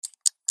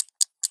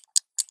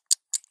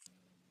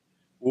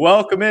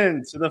Welcome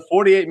in to the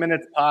 48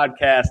 Minutes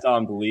podcast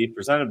on Belief,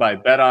 presented by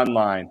Bet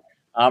Online.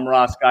 I'm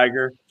Ross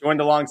Geiger,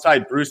 joined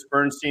alongside Bruce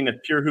Bernstein of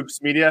Pure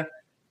Hoops Media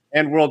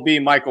and World B,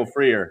 Michael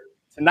Freer.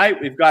 Tonight,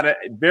 we've got a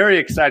very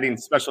exciting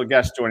special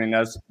guest joining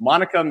us.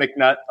 Monica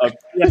McNutt of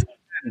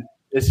ESPN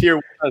is here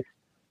with us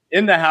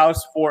in the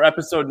house for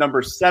episode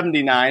number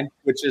 79,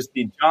 which is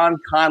the John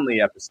Conley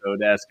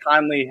episode, as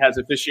Conley has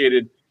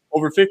officiated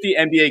over 50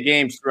 NBA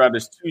games throughout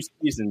his 2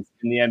 seasons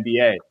in the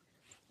NBA.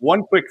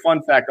 One quick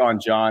fun fact on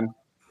John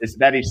is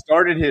that he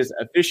started his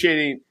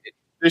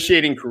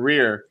officiating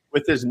career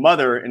with his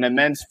mother in a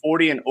men's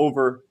 40 and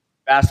over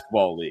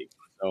basketball league.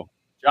 So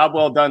job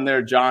well done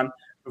there, John.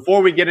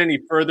 Before we get any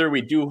further,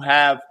 we do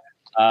have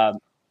some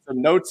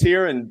notes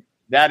here, and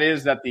that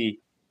is that the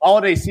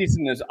holiday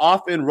season is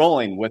off and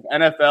rolling with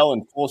NFL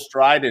in full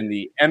stride and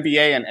the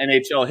NBA and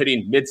NHL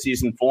hitting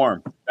midseason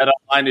form.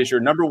 BetOnline is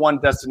your number one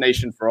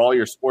destination for all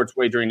your sports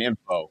wagering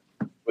info.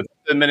 With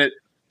the minute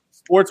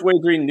sports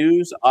wagering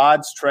news,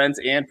 odds, trends,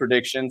 and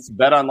predictions,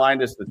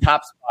 BetOnline is the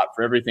top spot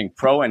for everything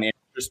pro and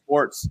amateur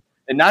sports.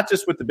 And not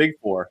just with the Big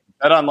Four.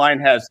 BetOnline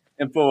has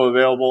info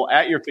available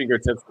at your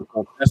fingertips with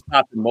both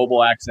desktop and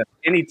mobile access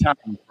anytime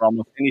for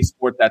almost any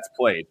sport that's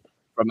played,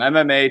 from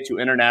MMA to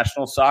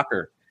international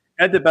soccer.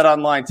 Head to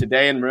BetOnline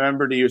today and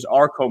remember to use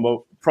our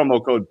promo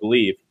code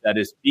BELIEVE, that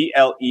is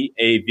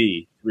BLEAV,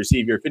 to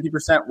receive your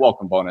 50%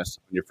 welcome bonus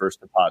on your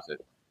first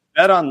deposit.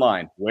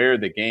 BetOnline, where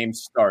the game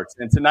starts.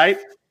 And tonight,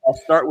 I'll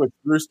start with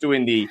Bruce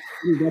doing the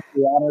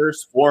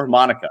honors for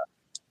Monica.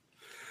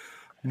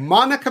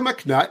 Monica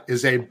McNutt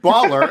is a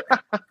baller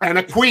and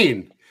a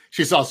queen.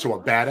 She's also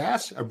a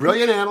badass, a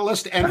brilliant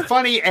analyst, and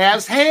funny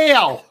as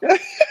hell.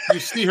 You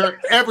see her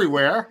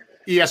everywhere.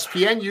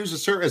 ESPN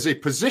uses her as a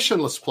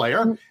positionless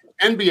player,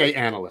 NBA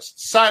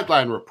analyst,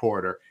 sideline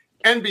reporter,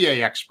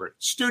 NBA expert,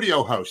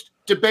 studio host,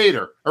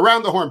 debater,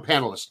 around the horn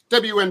panelist,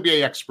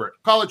 WNBA expert,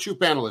 college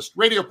hoop analyst,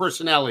 radio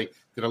personality.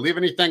 Did I leave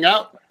anything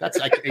out? That's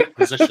like 8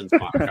 positions,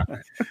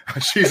 Monica.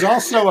 She's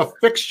also a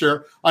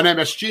fixture on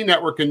MSG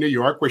Network in New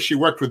York, where she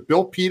worked with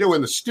Bill Pito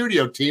and the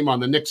studio team on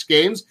the Knicks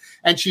games,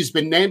 and she's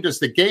been named as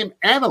the game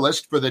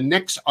analyst for the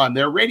Knicks on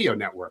their radio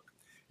network.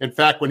 In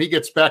fact, when he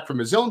gets back from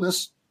his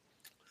illness,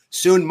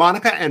 soon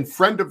Monica and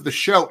friend of the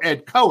show,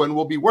 Ed Cohen,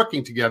 will be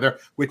working together,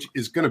 which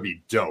is going to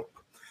be dope.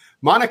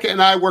 Monica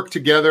and I worked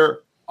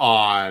together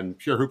on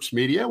Pure Hoops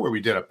Media, where we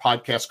did a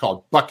podcast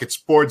called Buckets,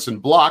 Boards,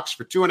 and Blocks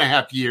for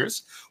 2.5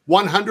 years,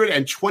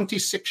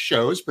 126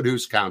 shows, but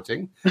who's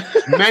counting?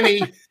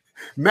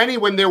 Many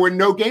when there were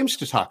no games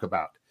to talk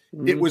about.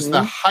 Mm-hmm. It was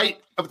the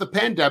height of the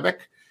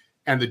pandemic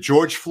and the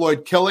George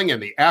Floyd killing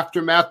and the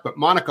aftermath, but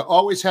Monica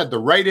always had the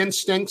right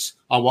instincts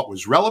on what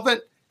was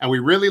relevant, and we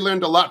really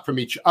learned a lot from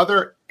each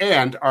other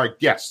and our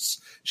guests.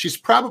 She's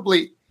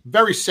probably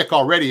very sick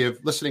already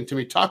of listening to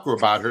me talk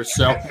about her.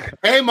 So,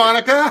 hey,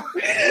 Monica.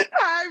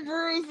 Hi,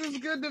 Bruce. It's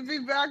good to be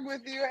back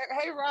with you.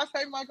 Hey, Ross.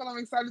 Hey, Michael. I'm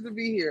excited to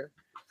be here.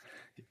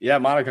 Yeah,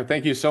 Monica,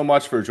 thank you so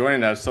much for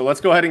joining us. So let's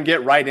go ahead and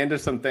get right into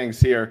some things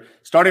here,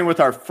 starting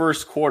with our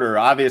first quarter.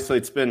 Obviously,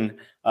 it's been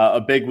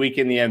a big week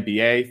in the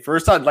NBA.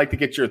 First, I'd like to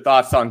get your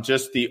thoughts on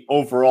just the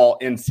overall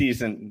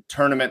in-season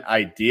tournament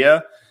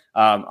idea.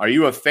 Are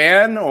you a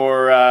fan,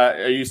 or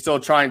are you still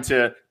trying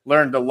to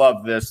learn to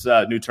love this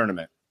new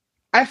tournament?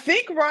 I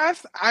think,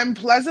 Ross, I'm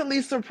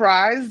pleasantly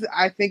surprised.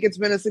 I think it's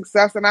been a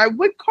success, and I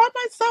would call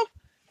myself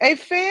a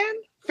fan,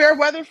 fair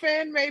weather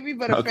fan maybe,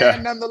 but a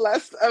fan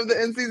nonetheless of the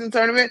in-season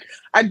tournament.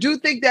 I do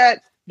think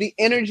that the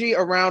energy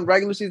around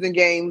regular season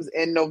games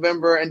in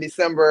November and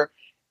December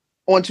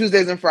on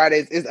Tuesdays and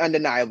Fridays is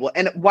undeniable.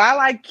 And while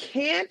I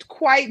can't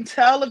quite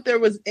tell if there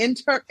was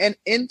an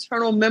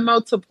internal memo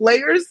to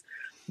players,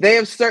 they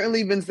have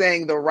certainly been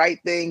saying the right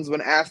things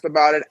when asked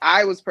about it.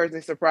 I was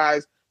personally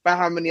surprised by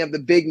how many of the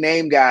big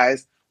name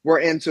guys were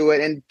into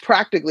it. And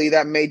practically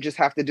that may just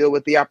have to deal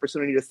with the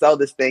opportunity to sell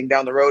this thing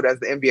down the road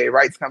as the NBA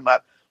rights come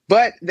up.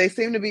 But they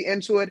seem to be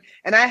into it.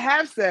 And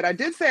I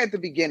did say at the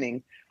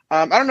beginning,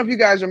 I don't know if you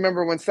guys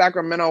remember when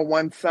Sacramento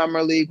won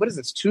Summer League. What is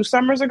this, 2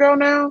 summers ago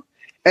now?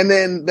 And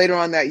then later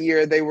on that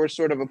year, they were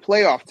sort of a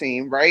playoff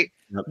team, right?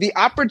 Yep. The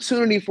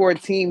opportunity for a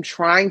team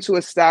trying to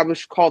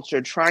establish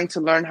culture, trying to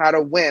learn how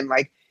to win,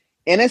 like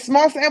in a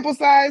small sample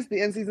size,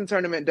 the in-season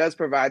tournament does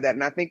provide that.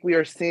 And I think we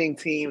are seeing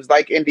teams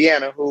like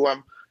Indiana, who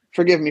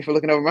forgive me for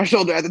looking over my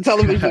shoulder at the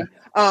television,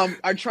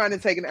 are trying to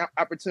take an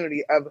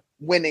opportunity of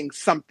winning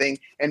something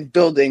and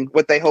building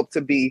what they hope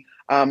to be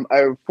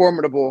a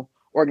formidable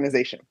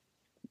organization.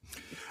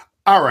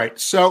 All right.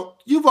 So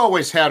you've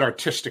always had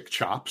artistic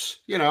chops,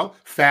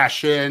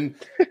 fashion,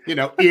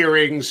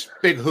 earrings,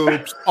 big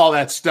hoops, all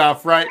that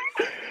stuff, right?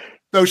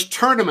 Those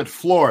tournament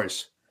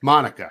floors,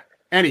 Monica,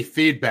 any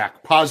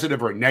feedback,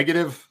 positive or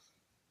negative?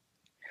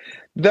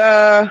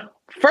 The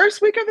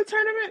first week of the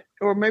tournament,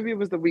 or maybe it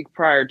was the week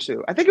prior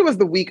to. I think it was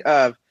the week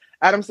of.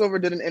 Adam Silver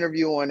did an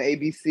interview on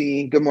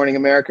ABC, Good Morning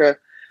America,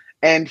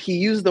 and he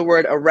used the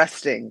word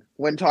arresting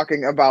when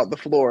talking about the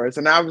floors.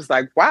 And I was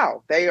like,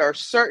 wow, they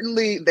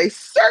certainly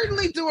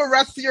do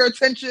arrest your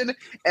attention.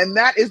 And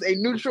that is a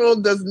neutral,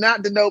 does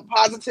not denote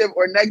positive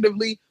or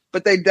negatively.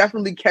 but they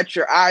definitely catch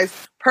your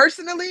eyes.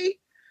 Personally,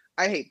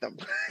 I hate them.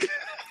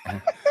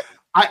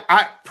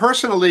 I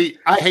personally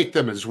hate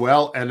them as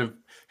well, and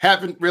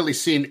haven't really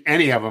seen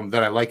any of them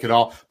that I like at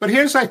all. But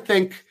I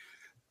think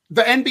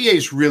the NBA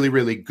is really,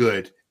 really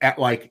good at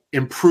like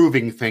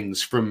improving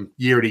things from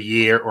year to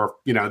year, or,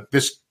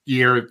 this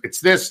year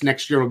it's this,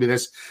 next year will be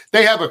this.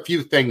 They have a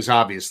few things,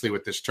 obviously,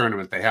 with this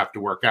tournament they have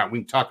to work out. We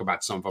can talk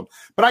about some of them,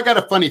 but I got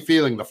a funny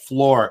feeling the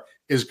floor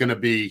is going to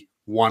be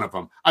one of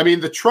them. I mean,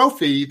 the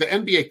trophy, the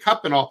NBA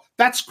Cup and all,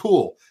 that's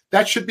cool.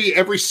 That should be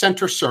every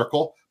center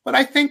circle. But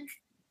I think,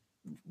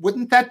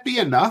 wouldn't that be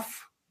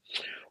enough?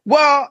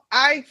 Well,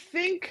 I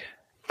think,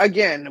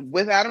 again,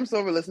 with Adam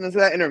Silver listening to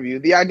that interview,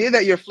 the idea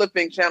that you're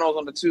flipping channels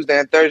on the Tuesday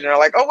and Thursday and are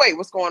like, oh, wait,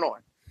 what's going on?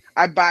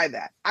 I buy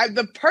that.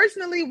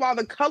 Personally, while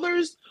the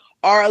colors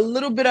are a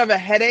little bit of a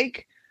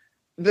headache,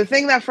 the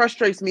thing that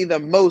frustrates me the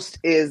most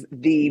is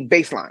the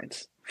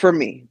baselines for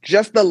me.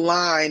 Just the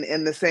line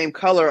in the same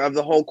color of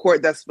the whole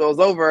court that spills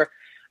over.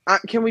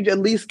 Can we at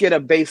least get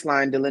a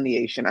baseline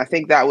delineation? I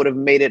think that would have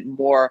made it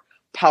more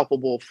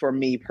palpable for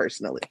me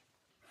personally.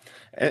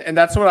 And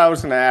that's what I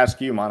was going to ask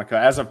you, Monica.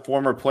 As a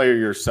former player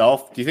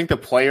yourself, do you think the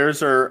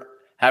players are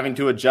having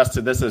to adjust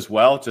to this as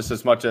well, just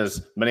as much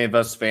as many of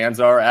us fans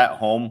are at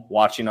home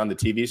watching on the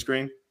TV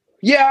screen?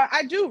 Yeah,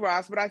 I do,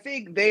 Ross, but I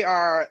think they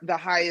are the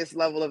highest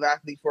level of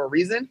athlete for a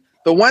reason.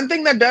 The one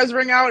thing that does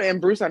ring out, and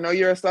Bruce, I know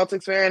you're a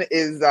Celtics fan,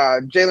 is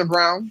Jaylen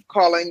Brown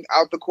calling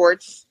out the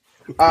courts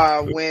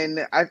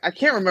when I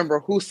can't remember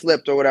who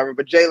slipped or whatever,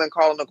 but Jaylen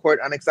calling the court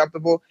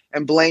unacceptable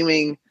and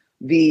blaming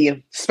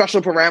the special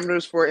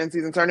parameters for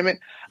in-season tournament.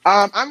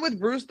 I'm with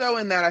Bruce, though,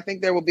 in that I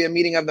think there will be a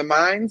meeting of the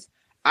minds.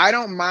 I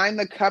don't mind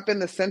the cup in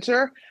the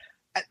center.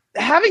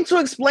 Having to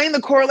explain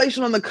the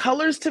correlation on the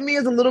colors to me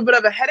is a little bit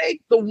of a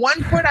headache. The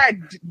one court I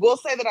will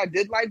say that I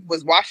did like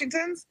was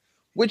Washington's,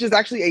 which is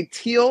actually a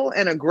teal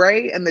and a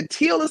gray. And the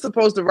teal is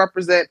supposed to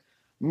represent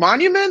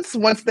monuments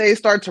once they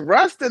start to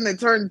rust and they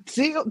turn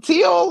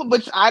teal,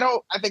 which I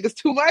think is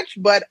too much,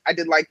 but I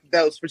did like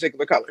those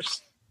particular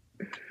colors.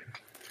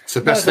 It's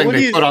the best thing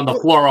they put on the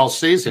floor all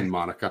season,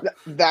 Monica.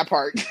 That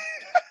part.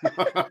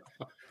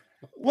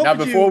 Now,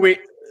 before we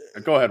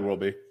go ahead,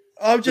 Wilby.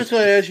 I'm just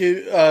going to ask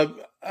you.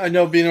 I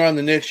know being around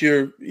the Knicks,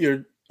 you're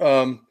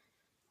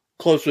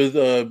close with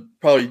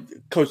probably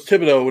Coach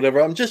Thibodeau or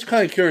whatever. I'm just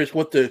kind of curious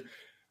what do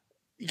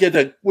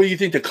you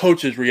think the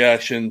coach's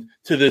reaction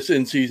to this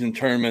in-season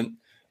tournament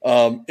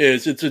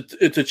is?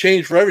 It's a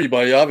change for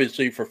everybody,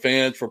 obviously, for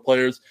fans, for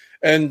players,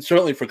 and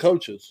certainly for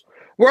coaches.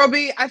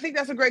 Worlby, I think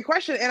that's a great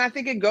question. And I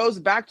think it goes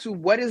back to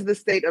what is the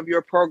state of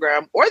your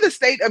program or the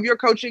state of your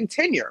coaching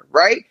tenure,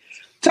 right?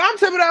 Tom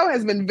Thibodeau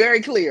has been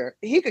very clear.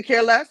 He could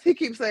care less. He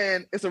keeps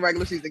saying it's a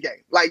regular season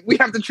game. Like, we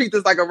have to treat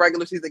this like a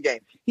regular season game.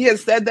 He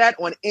has said that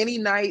on any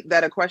night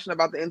that a question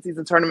about the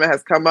in-season tournament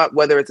has come up,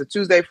 whether it's a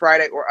Tuesday,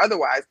 Friday, or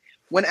otherwise.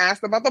 When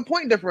asked about the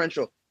point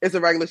differential, it's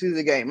a regular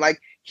season game. Like,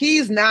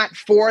 he's not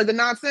for the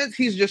nonsense.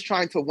 He's just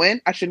trying to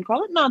win. I shouldn't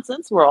call it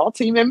nonsense. We're all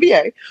Team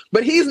NBA.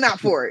 But he's not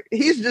for it.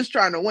 He's just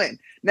trying to win.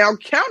 Now,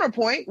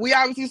 counterpoint, we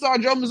obviously saw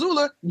Joe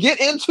Mazzulla get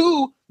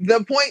into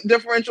the point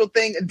differential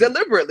thing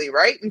deliberately,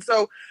 right? And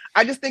so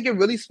I just think it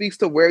really speaks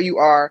to where you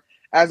are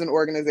as an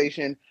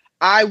organization.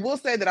 I will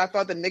say that I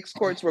thought the Knicks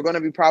courts were going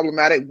to be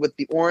problematic with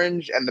the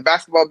orange and the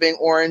basketball being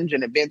orange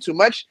and it being too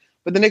much.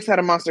 But the Knicks had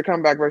a monster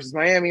comeback versus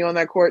Miami on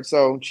that court,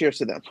 so cheers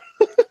to them.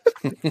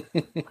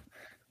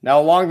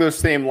 Now, along those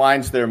same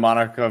lines there,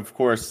 Monica, of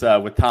course,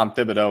 with Tom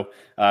Thibodeau,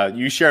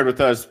 you shared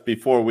with us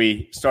before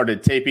we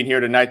started taping here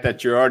tonight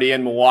that you're already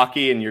in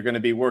Milwaukee and you're going to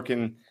be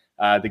working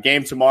the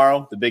game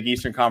tomorrow, the Big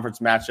Eastern Conference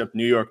matchup,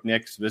 New York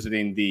Knicks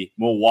visiting the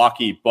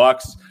Milwaukee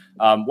Bucks.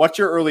 What's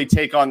your early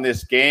take on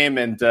this game,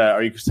 and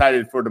are you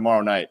excited for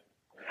tomorrow night?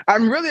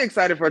 I'm really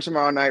excited for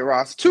tomorrow night,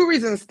 Ross. Two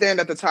reasons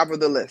stand at the top of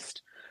the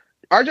list.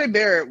 RJ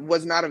Barrett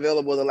was not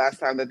available the last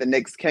time that the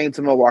Knicks came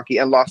to Milwaukee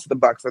and lost to the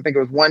Bucks. I think it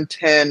was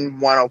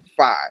 110-105.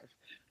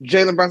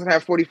 Jalen Brunson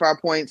had 45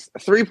 points,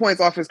 3 points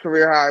off his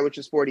career high, which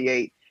is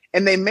 48.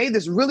 And they made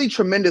this really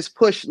tremendous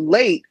push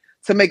late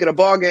to make it a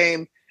ball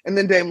game. And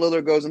then Dame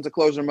Lillard goes into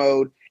closure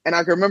mode. And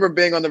I can remember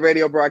being on the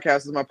radio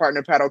broadcast with my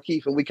partner, Pat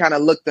O'Keefe, and we kind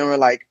of looked and were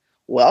like,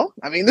 well,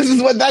 I mean, this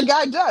is what that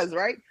guy does,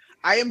 right?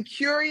 I am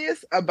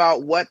curious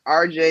about what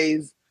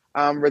RJ's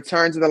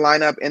return to the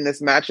lineup in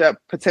this matchup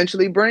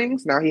potentially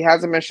brings. Now, he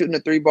hasn't been shooting the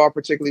three ball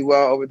particularly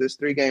well over this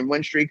 3-game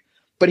win streak,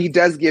 but he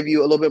does give you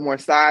a little bit more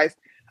size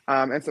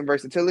and some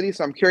versatility.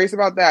 So I'm curious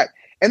about that.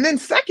 And then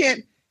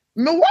second,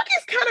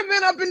 Milwaukee's kind of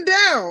been up and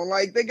down.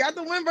 Like, they got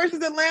the win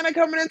versus Atlanta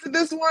coming into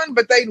this one,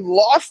 but they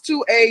lost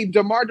to a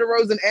DeMar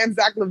DeRozan and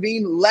Zach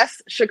LaVine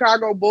less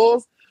Chicago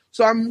Bulls.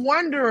 So I'm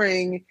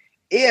wondering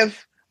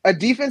if a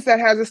defense that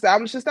has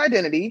established its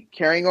identity,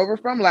 carrying over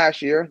from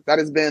last year, that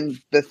has been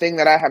the thing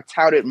that I have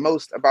touted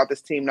most about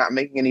this team not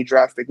making any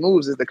drastic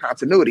moves, is the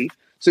continuity.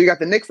 So you got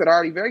the Knicks that are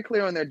already very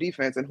clear on their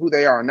defense and who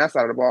they are on that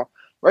side of the ball,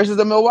 versus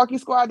the Milwaukee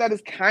squad that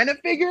is kind of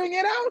figuring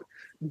it out.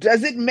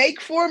 Does it make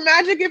for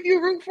magic if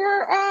you root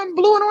for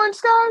blue and orange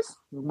skies?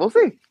 We'll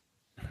see.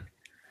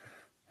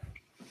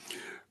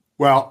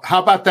 Well,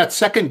 how about that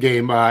second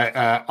game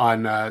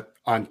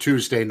on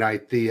Tuesday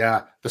night?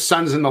 The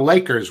Suns and the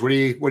Lakers. What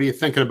are you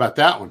thinking about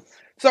that one?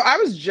 So I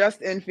was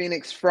just in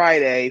Phoenix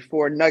Friday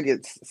for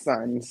Nuggets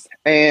Suns,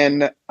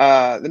 and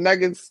the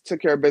Nuggets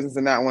took care of business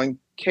in that one.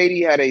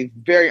 KD had a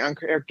very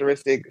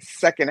uncharacteristic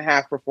second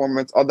half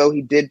performance, although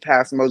he did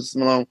pass Moses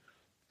Malone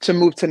to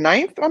move to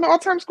 9th on the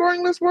all-time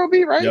scoring list, World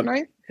B, right? Yep.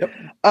 9th?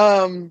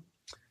 Yep.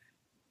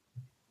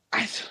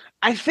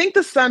 I think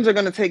the Suns are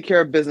going to take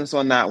care of business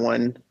on that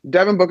one.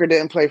 Devin Booker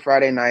didn't play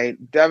Friday night.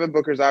 Devin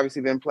Booker's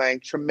obviously been playing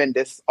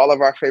tremendous. All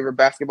of our favorite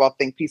basketball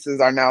think pieces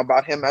are now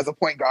about him as a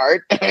point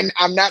guard, and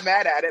I'm not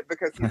mad at it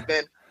because he's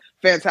been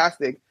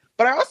fantastic.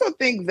 But I also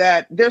think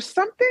that there's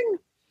something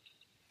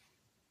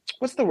 –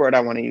 what's the word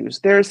I want to use?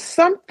 There's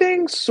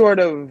something sort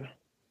of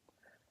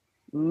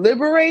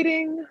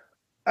liberating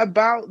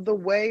about the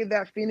way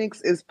that Phoenix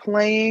is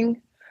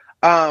playing.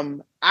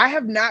 I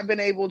have not been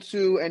able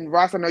to, and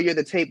Ross, I know you're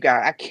the tape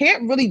guy. I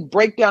can't really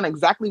break down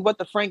exactly what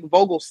the Frank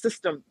Vogel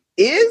system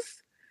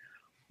is,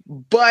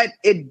 but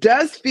it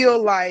does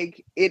feel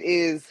like it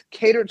is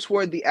catered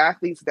toward the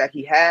athletes that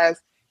he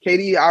has.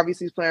 KD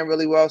obviously is playing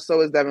really well.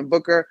 So is Devin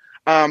Booker.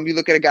 You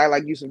look at a guy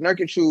like Yusuf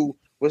Nurkic, who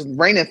was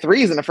raining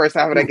threes in the first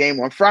half of that game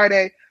on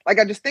Friday. Like,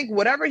 I just think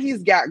whatever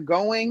he's got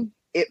going,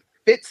 it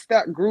fits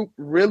that group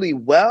really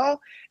well.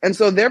 And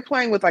so they're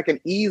playing with like an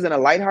ease and a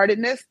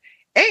lightheartedness.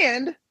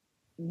 And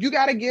you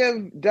got to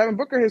give Devin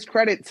Booker his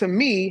credit, to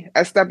me,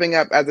 as stepping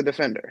up as a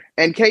defender.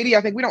 And KD,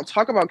 I think we don't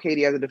talk about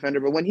KD as a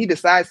defender, but when he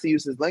decides to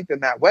use his length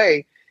in that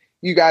way,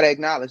 you got to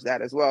acknowledge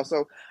that as well.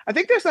 So I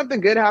think there's something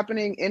good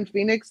happening in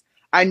Phoenix.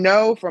 I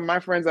know from my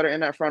friends that are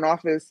in that front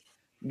office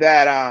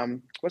that,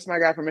 what's my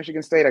guy from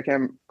Michigan State? I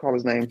can't call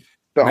his name.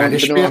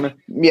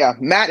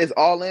 Matt is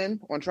all in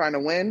on trying to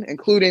win,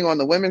 including on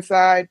the women's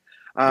side.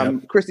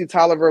 Christy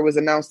Tolliver was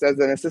announced as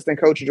an assistant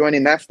coach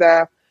joining that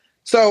staff.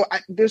 So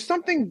there's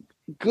something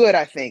good,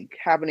 I think,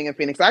 happening in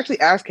Phoenix. I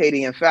actually asked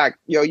Katie, in fact,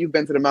 you've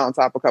been to the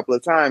mountaintop a couple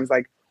of times,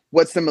 like,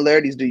 what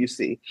similarities do you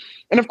see?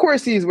 And of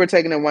course, we're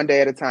taking it one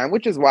day at a time,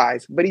 which is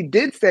wise. But he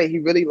did say he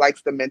really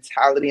likes the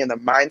mentality and the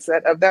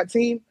mindset of that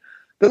team.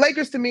 The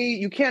Lakers, to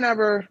me,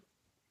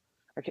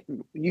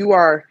 you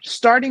are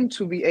starting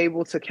to be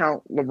able to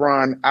count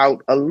LeBron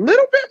out a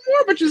little bit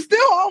more, but you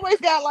still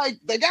always got, like,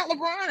 they got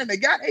LeBron and they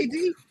got AD.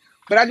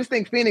 But I just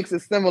think Phoenix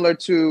is similar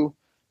to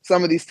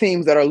some of these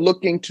teams that are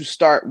looking to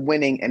start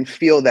winning and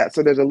feel that.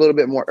 So there's a little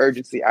bit more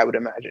urgency, I would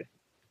imagine.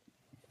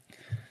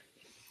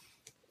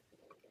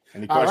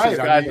 Any questions,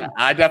 guys?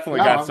 I definitely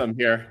got some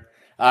here.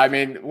 I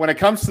mean, when it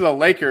comes to the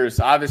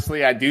Lakers,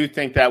 obviously I do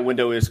think that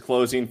window is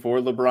closing for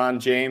LeBron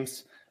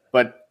James.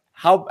 But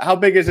how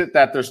big is it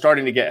that they're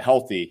starting to get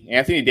healthy?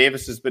 Anthony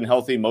Davis has been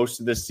healthy most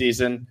of this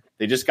season.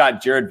 They just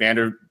got Jared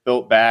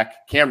Vanderbilt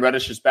back. Cam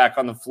Reddish is back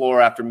on the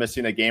floor after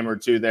missing a game or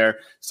two there.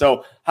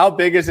 So how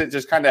big is it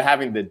just kind of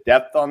having the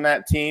depth on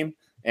that team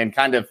and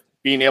kind of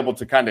being able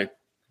to kind of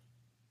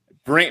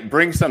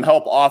bring some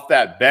help off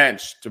that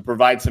bench to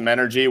provide some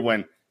energy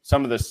when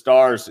some of the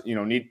stars,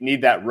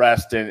 need that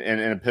rest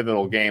in a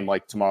pivotal game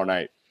like tomorrow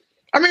night?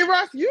 I mean,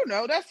 Ross,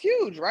 that's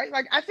huge, right?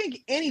 Like, I think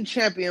any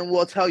champion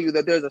will tell you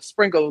that there's a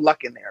sprinkle of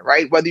luck in there,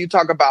 right? Whether you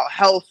talk about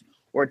health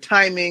or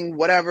timing,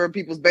 whatever,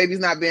 people's babies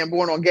not being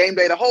born on game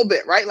day, the whole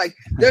bit, right? Like,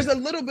 there's a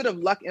little bit of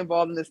luck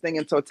involved in this thing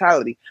in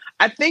totality.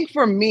 I think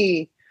for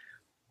me,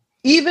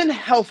 even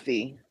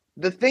healthy,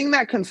 the thing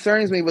that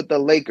concerns me with the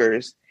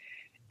Lakers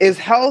is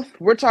health.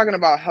 We're talking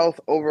about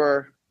health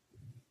over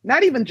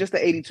not even just the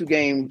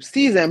 82-game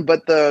season,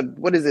 but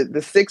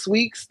the 6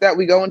 weeks that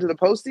we go into the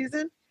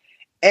postseason.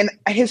 And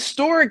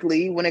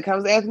historically, when it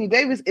comes to Anthony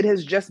Davis, it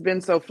has just been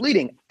so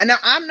fleeting. And now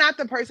I'm not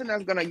the person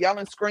that's going to yell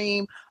and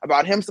scream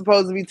about him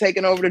supposed to be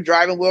taking over the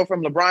driving wheel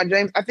from LeBron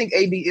James. I think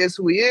AD is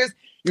who he is.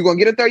 You're going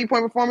to get a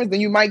 30-point performance,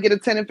 then you might get a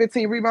 10 and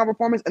 15 rebound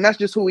performance, and that's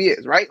just who he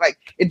is, right? Like,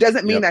 it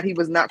doesn't mean that he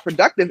was not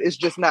productive. It's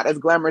just not as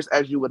glamorous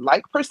as you would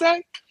like, per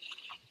se.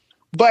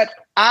 But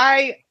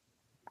I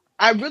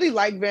really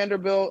like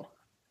Vanderbilt.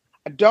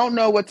 I don't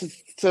know what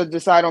to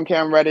decide on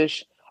Cam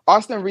Reddish.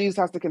 Austin Reeves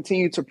has to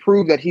continue to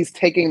prove that he's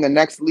taking the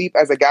next leap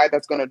as a guy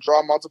that's going to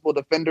draw multiple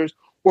defenders,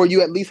 or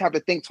you at least have to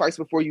think twice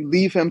before you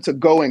leave him to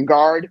go and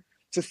guard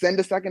to send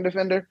a second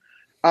defender.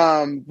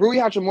 Rui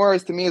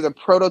Hachimura, to me, is a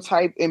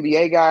prototype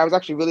NBA guy. I was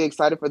actually really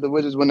excited for the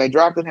Wizards when they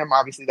drafted him.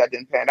 Obviously, that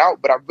didn't pan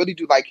out, but I really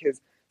do like his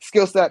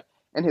skill set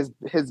and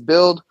his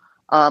build.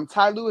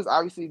 Ty Lue is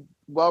obviously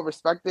well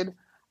respected.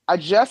 I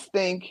just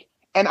think,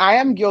 and I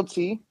am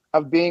guilty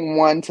of being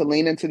one to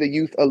lean into the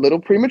youth a little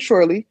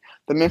prematurely.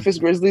 The Memphis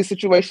Grizzlies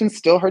situation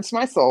still hurts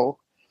my soul,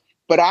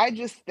 but I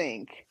just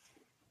think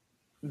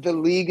the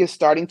league is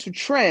starting to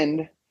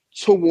trend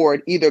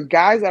toward either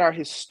guys that are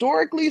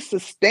historically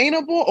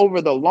sustainable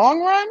over the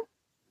long run,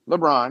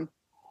 LeBron,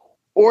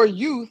 or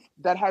youth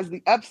that has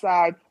the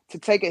upside to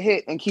take a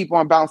hit and keep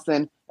on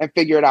bouncing and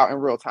figure it out in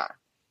real time.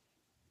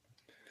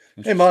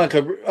 Hey,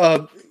 Monica,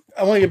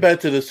 I want to get back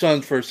to the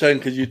Suns for a second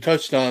because you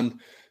touched on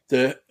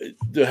the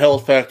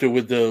health factor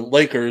with the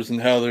Lakers and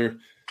how they're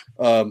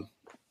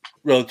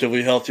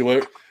relatively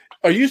healthy.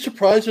 Are you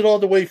surprised at all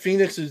the way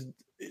Phoenix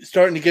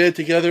starting to get it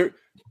together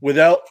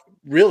without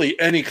really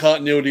any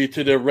continuity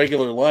to their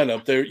regular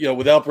lineup. They're,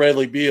 without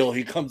Bradley Beal,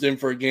 he comes in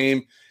for a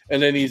game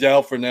and then he's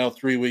out for now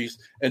 3 weeks.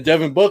 And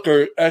Devin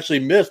Booker actually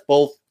missed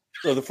both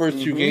of the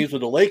first two games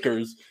with the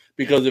Lakers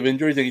because of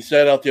injuries, and he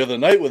sat out the other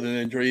night with an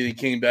injury and he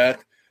came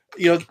back.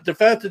 The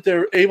fact that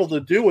they're able to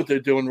do what they're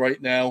doing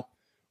right now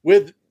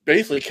with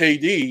basically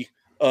KD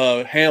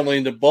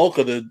handling the bulk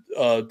of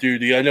the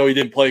duty. I know he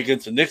didn't play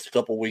against the Knicks a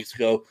couple weeks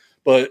ago,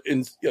 but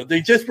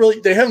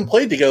they haven't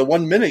played together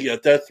 1 minute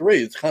yet. That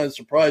three, it's kind of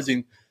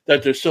surprising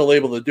that they're still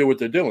able to do what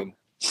they're doing.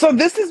 So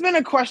this has been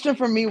a question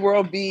for me where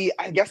it'll be,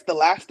 I guess, the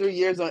last 3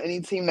 years on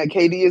any team that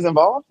KD is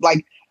involved.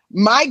 Like,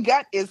 my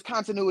gut is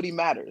continuity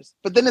matters.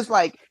 But then it's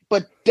like,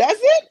 but does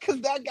it? Because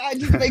that guy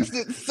just makes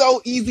it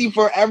so easy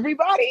for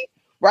everybody,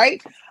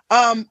 right?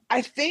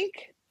 I think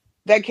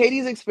that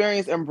KD's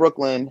experience in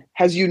Brooklyn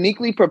has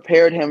uniquely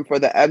prepared him for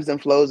the ebbs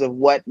and flows of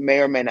what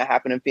may or may not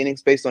happen in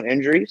Phoenix based on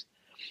injuries.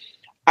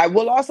 I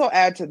will also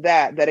add to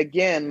that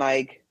again,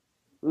 like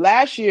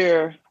last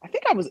year, I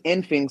think I was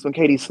in Phoenix when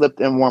KD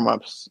slipped in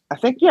warmups.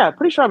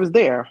 Pretty sure I was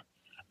there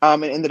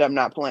and ended up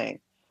not playing.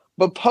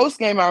 But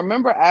post-game, I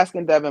remember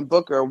asking Devin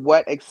Booker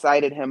what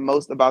excited him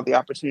most about the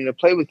opportunity to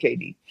play with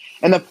KD.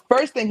 And the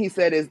first thing he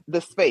said is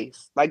the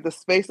space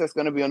that's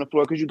going to be on the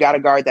floor because you got to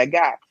guard that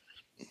guy.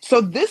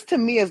 So this to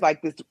me is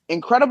like this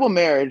incredible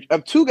marriage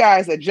of two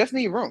guys that just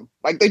need room.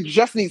 Like they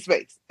just need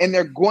space. And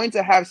they're going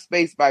to have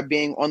space by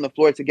being on the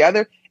floor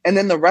together. And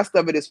then the rest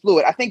of it is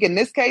fluid. I think in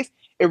this case,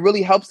 it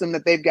really helps them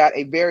that they've got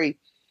a very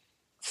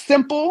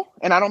simple,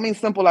 and I don't mean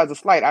simple as a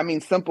slight, I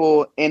mean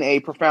simple in a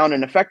profound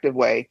and effective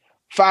way,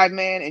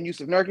 5-man and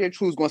Yusuf Nurkic,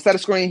 who's going to set a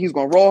screen, he's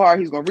going to roll hard,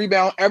 he's going to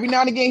rebound. Every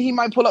now and again, he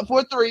might pull up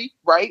for a three,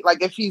 right?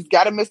 Like if he's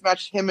got a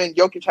mismatch, him and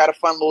Jokic had a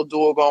fun little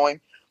duel going.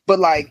 But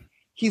like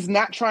he's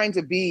not trying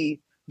to be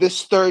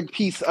this third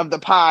piece of the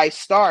pie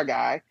star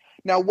guy.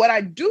 Now, what I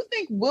do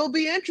think will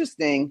be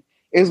interesting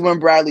is when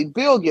Bradley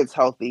Beal gets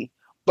healthy.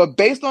 But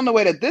based on the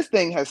way that this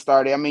thing has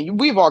started, I mean,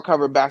 we've all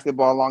covered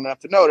basketball long enough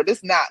to know that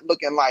it's not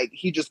looking like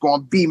he's just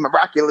going to be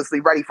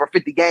miraculously ready for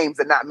 50 games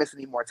and not miss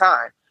any more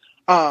time.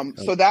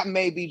 So that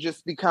may be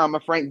just become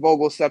a Frank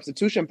Vogel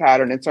substitution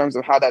pattern in terms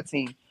of how that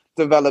team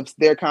develops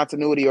their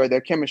continuity or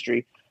their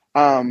chemistry.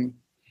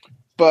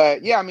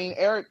 But yeah, I mean,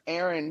 Eric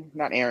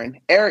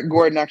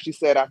Gordon actually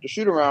said after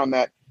shoot around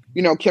that,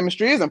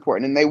 chemistry is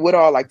important and they would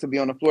all like to be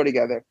on the floor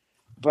together.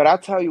 But I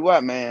tell you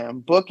what, man,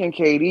 Book and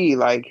KD,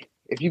 like,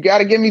 if you got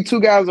to give me two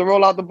guys to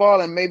roll out the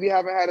ball and maybe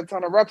haven't had a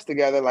ton of reps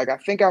together, like I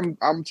think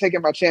I'm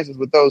taking my chances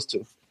with those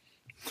two.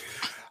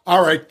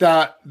 All right,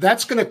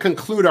 that's going to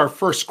conclude our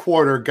first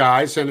quarter,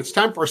 guys, and it's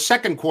time for our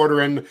second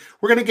quarter, and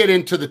we're going to get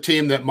into the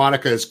team that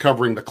Monica is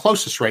covering the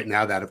closest right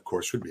now. That, of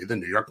course, would be the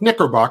New York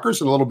Knickerbockers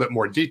in a little bit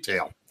more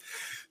detail.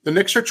 The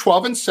Knicks are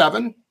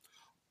 12-7.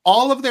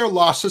 All of their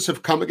losses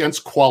have come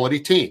against quality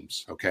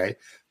teams, okay?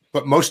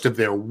 But most of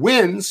their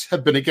wins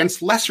have been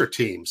against lesser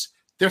teams.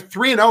 They're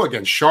 3-0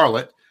 against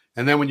Charlotte.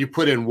 And then when you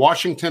put in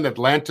Washington,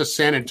 Atlanta,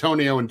 San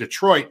Antonio, and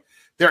Detroit,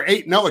 they're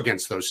 8-0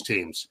 against those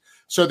teams.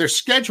 So their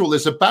schedule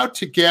is about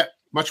to get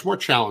much more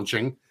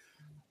challenging.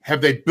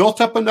 Have they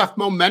built up enough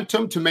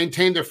momentum to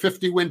maintain their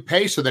 50-win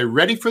pace? Are they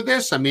ready for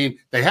this? I mean,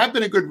 they have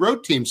been a good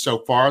road team so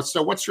far.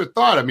 So what's your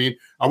thought? I mean,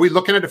 are we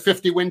looking at a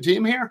 50-win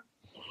team here?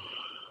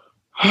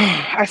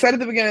 I said at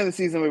the beginning of the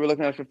season we were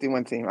looking at a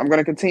 50-win team. I'm going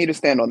to continue to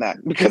stand on that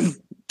because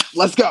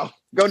let's go.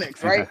 Go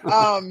Knicks, right?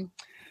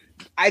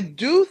 I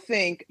do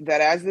think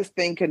that as this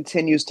thing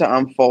continues to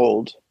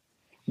unfold,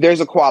 there's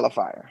a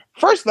qualifier.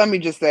 First, let me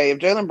just say, if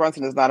Jalen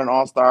Brunson is not an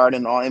all-star and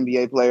an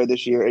all-NBA player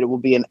this year, it will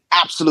be an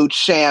absolute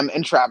sham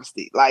and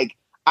travesty. Like,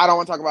 I don't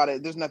want to talk about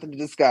it. There's nothing to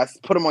discuss.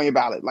 Put him on your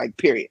ballot, like,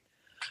 period.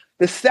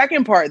 The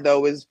second part,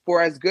 though, is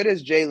for as good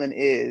as Jalen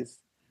is,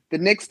 the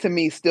Knicks, to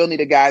me, still need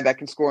a guy that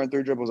can score in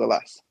 3 dribbles or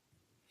less.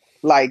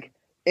 Like,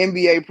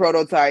 NBA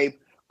prototype,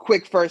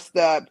 quick first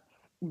step,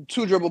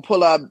 2 dribble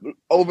pull up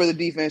over the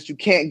defense. You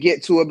can't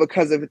get to it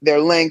because of their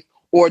length,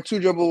 or 2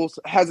 dribbles,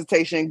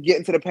 hesitation, get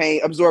into the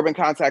paint, absorbing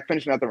contact,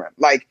 finishing at the rim.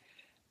 Like,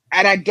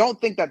 and I don't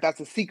think that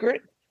that's a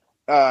secret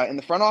in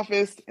the front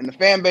office, in the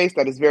fan base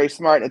that is very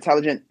smart,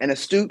 intelligent, and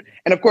astute.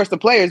 And of course, the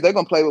players, they're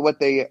going to play with what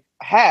they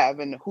have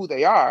and who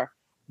they are.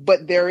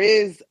 But there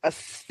is a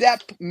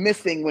step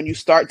missing when you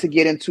start to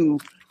get into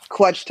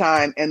clutch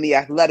time and the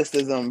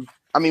athleticism.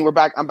 I mean,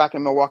 I'm back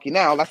in Milwaukee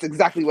now. That's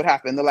exactly what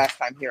happened the last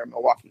time here in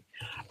Milwaukee.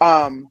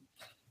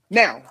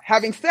 Now,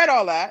 having said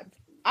all that,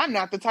 I'm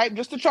not the type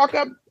just to chalk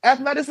up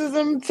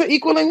athleticism to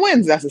equaling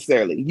wins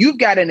necessarily. You've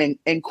got an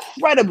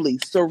incredibly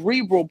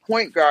cerebral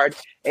point guard,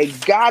 a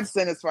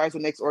godsend as far as the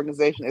Knicks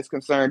organization is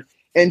concerned,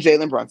 in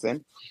Jalen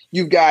Brunson.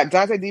 You've got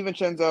Dante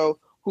DiVincenzo,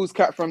 who's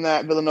cut from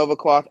that Villanova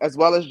cloth, as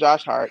well as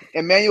Josh Hart.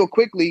 Emmanuel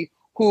Quickley,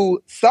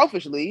 who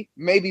selfishly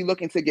may be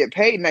looking to get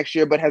paid next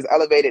year, but has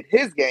elevated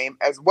his game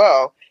as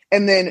well.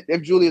 And then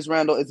if Julius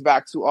Randle is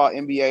back to all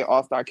NBA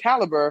All-Star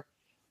caliber,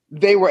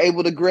 they were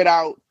able to grit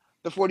out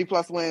the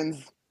 40-plus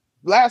wins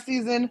last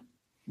season.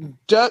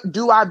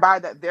 Do I buy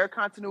that their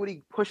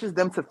continuity pushes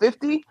them to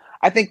 50?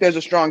 I think there's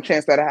a strong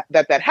chance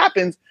that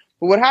happens,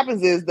 But what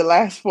happens is the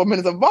last 4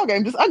 minutes of a ball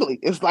game just ugly.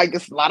 It's like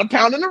it's a lot of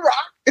pounding the rock.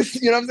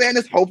 It's, you know what I'm saying?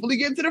 It's hopefully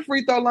getting to the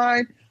free throw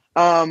line.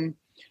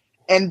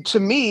 And to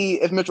me,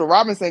 if Mitchell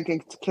Robinson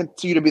can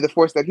continue to be the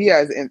force that he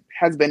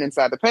has been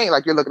inside the paint,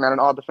 like you're looking at an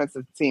all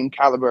defensive team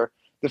caliber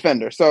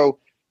defender. So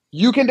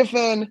you can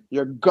defend,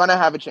 you're gonna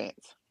have a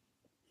chance.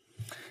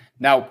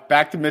 Now,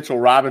 back to Mitchell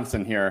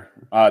Robinson here.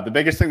 The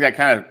biggest thing that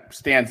kind of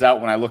stands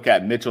out when I look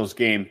at Mitchell's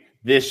game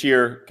this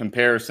year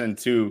comparison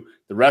to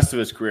the rest of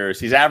his career is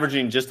he's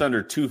averaging just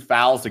under 2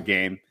 fouls a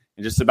game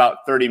and just about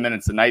 30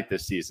 minutes a night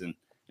this season.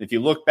 If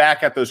you look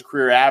back at those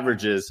career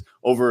averages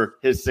over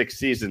his 6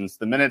 seasons,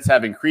 the minutes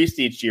have increased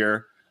each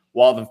year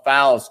while the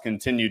fouls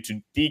continue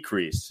to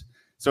decrease.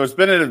 So it's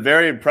been a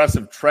very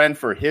impressive trend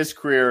for his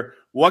career.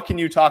 What can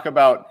you talk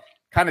about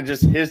kind of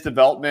just his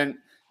development?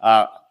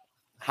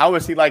 How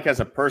is he like as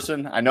a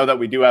person? I know that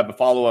we do have a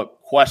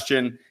follow-up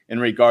question in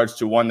regards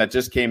to one that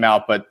just came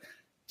out, but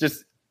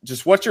just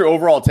what's your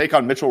overall take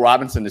on Mitchell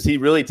Robinson? Is he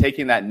really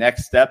taking that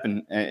next step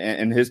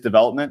in his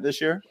development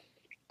this year?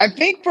 I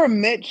think for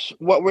Mitch,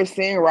 what we're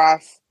seeing,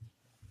 Ross,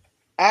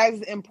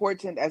 as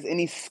important as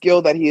any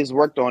skill that he has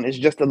worked on is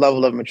just the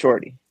level of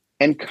maturity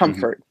and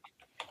comfort.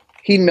 Mm-hmm.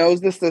 He knows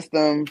the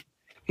system.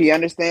 He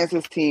understands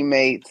his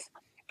teammates.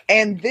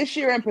 And this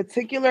year in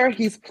particular,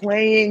 he's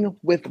playing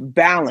with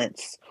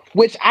balance,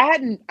 which I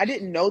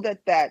didn't know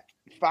that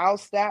foul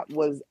stat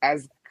was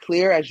as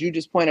clear as you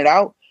just pointed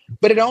out,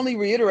 but it only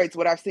reiterates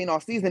what I've seen all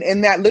season.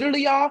 And that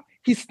literally, y'all,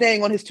 he's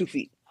staying on his 2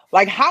 feet.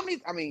 Like how many,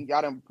 I mean,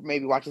 y'all didn't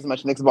maybe watch as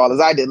much Knicks ball as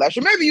I did last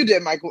year. Maybe you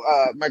did, Michael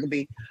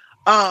B.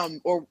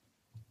 Or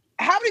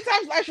how many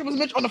times last year was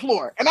Mitch on the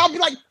floor? And I'll be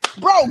like,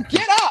 bro,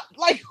 get up.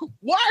 Like,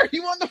 why are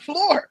you on the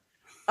floor?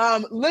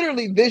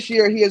 Literally this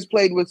year, he has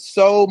played with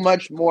so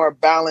much more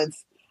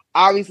balance.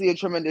 Obviously a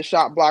tremendous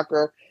shot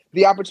blocker.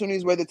 The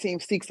opportunities where the team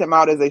seeks him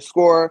out as a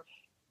scorer,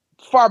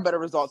 far better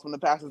results when the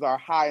passes are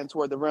high and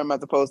toward the rim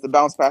as opposed to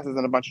bounce passes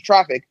and a bunch of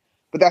traffic.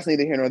 But that's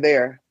neither here nor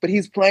there. But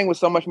he's playing with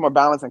so much more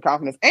balance and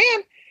confidence.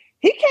 And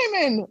he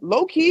came in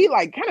low-key,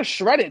 like kind of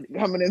shredded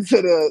coming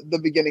into the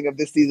beginning of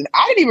this season.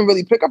 I didn't even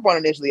really pick up on it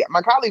initially.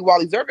 My colleague,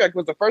 Wally Zerbiak,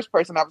 was the first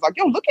person I was like,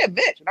 yo, look at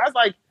Mitch. And I was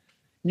like,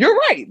 you're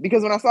right.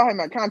 Because when I saw him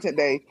at Content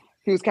Day,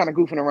 he was kind of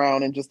goofing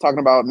around and just talking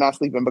about not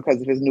sleeping because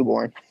of his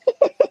newborn.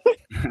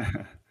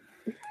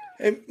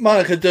 Hey,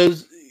 Monica,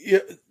 does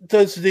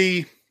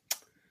the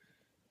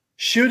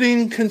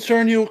shooting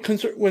concern you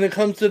when it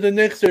comes to the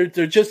Knicks? They're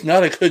just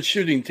not a good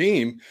shooting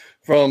team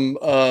from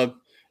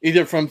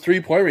either from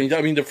 3-point range.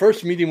 I mean, the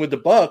first meeting with the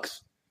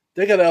Bucks,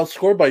 they got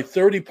outscored by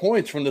 30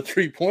 points from the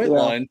 3-point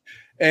line,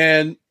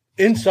 and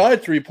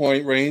inside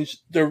 3-point range,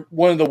 they're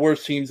one of the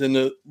worst teams in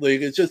the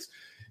league. It's just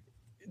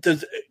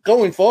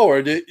going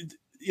forward. They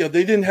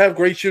didn't have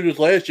great shooters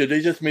last year. They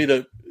just made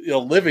a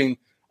living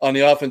on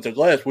the offensive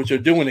glass, which they're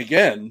doing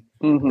again.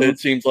 Mm-hmm. It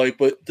seems like.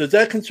 But does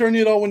that concern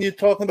you at all when you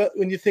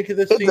think of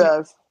this team?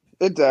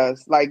 It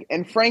does. Like,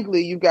 and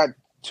frankly, you've got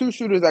 2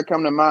 shooters that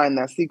come to mind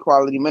that see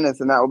quality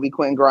minutes, and that will be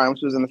Quentin Grimes,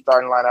 who's in the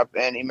starting lineup,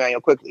 and Emmanuel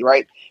Quickley,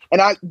 right?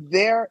 And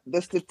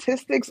the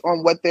statistics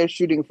on what they're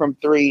shooting from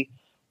 3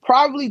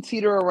 probably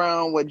teeter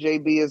around what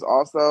JB is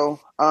also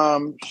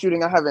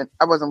shooting.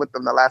 I wasn't with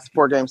them the last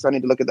 4 games, so I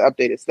need to look at the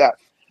updated stats.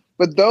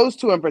 But those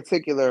 2 in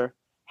particular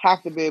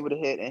have to be able to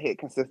hit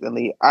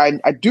consistently. I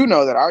do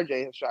know that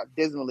RJ has shot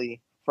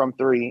dismally from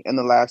 3 in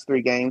the last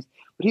 3 games,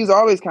 but he's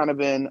always kind of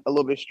been a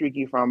little bit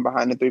streaky from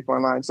behind the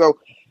 3-point line. So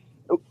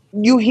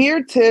you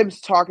hear Tibbs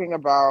talking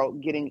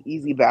about getting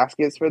easy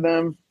baskets for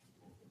them.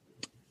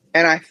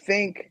 And I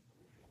think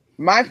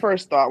my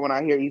first thought when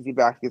I hear easy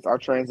baskets are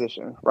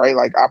transition, right?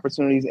 Like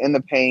opportunities in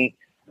the paint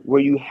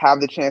where you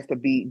have the chance to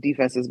beat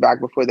defenses back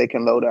before they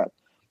can load up.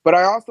 But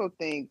I also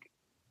think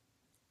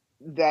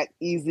that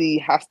easy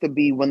has to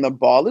be when the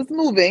ball is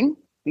moving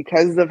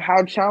because of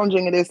how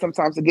challenging it is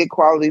sometimes to get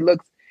quality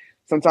looks.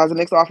 Sometimes the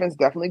Knicks offense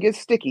definitely gets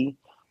sticky.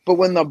 But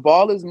when the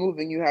ball is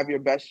moving, you have your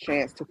best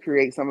chance to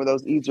create some of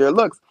those easier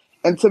looks.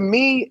 And to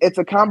me, it's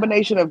a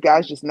combination of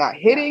guys just not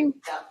hitting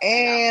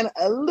and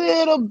a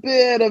little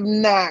bit of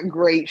not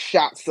great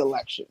shot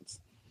selections.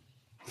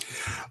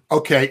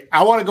 Okay,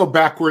 I want to go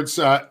backwards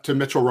to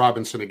Mitchell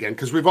Robinson again,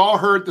 because we've all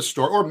heard the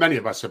story, or many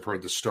of us have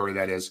heard the story,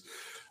 that is,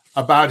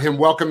 about him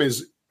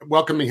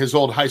welcoming his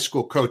old high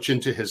school coach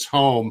into his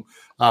home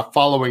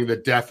following the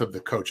death of the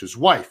coach's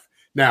wife.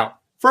 Now,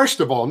 first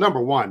of all,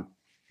 number one,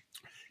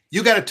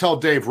 you got to tell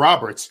Dave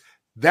Roberts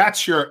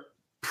that's your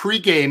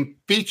pregame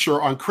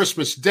feature on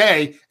Christmas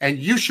Day, and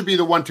you should be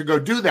the one to go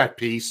do that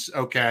piece,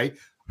 okay?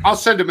 I'll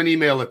send him an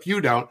email if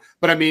you don't,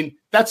 but I mean,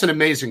 that's an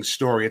amazing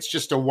story. It's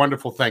just a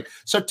wonderful thing.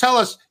 So tell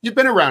us, you've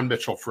been around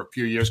Mitchell for a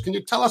few years. Can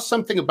you tell us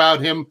something about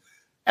him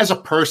as a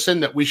person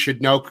that we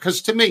should know?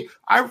 Because to me,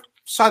 I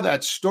saw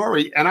that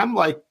story and I'm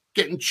like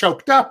getting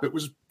choked up. It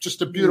was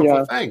just a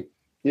beautiful thing.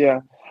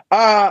 Yeah.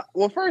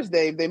 Well, first,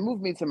 Dave, they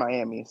moved me to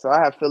Miami, so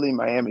I have Philly,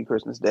 Miami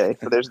Christmas Day.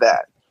 So there's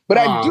that. But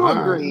I do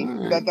agree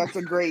that that's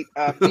a great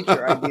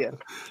feature idea.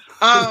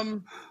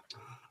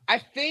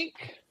 I think,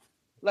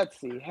 let's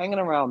see, hanging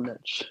around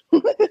Mitch.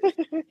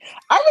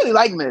 I really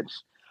like Mitch.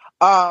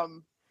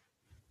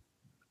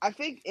 I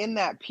think in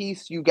that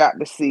piece you got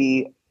to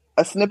see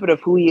a snippet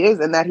of who he is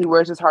and that he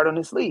wears his heart on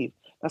his sleeve.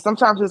 Now,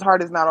 sometimes his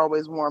heart is not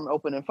always warm,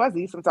 open, and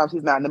fuzzy. Sometimes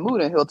he's not in the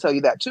mood, and he'll tell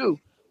you that too.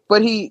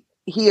 But he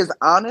is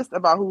honest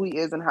about who he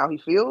is and how he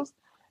feels.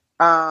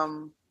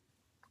 And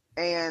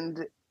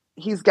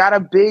he's got a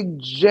big,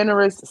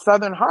 generous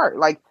Southern heart.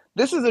 Like,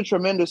 this is a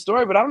tremendous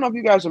story, but I don't know if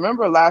you guys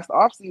remember last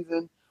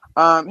offseason,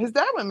 his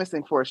dad went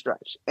missing for a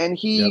stretch, and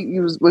he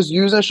was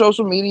using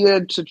social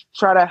media to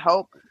try to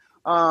help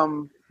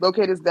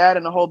locate his dad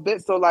and the whole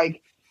bit. So,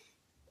 like,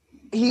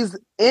 he's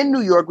in New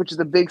York, which is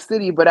a big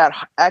city, but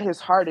at his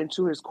heart and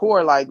to his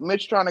core, like,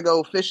 Mitch trying to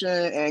go fishing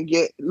and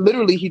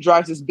literally he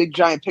drives this big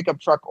giant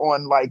pickup truck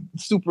on like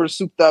super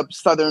souped up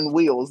Southern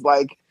wheels,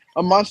 like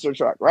a monster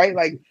truck, right?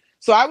 Like,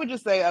 so I would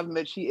just say of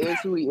Mitch, he is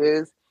who he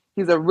is.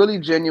 He's a really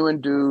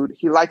genuine dude.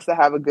 He likes to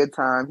have a good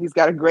time. He's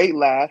got a great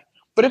laugh.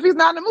 But if he's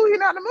not in the mood, he's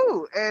not in the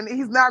mood. And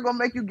he's not going to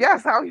make you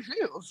guess how he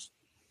feels.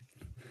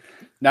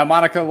 Now,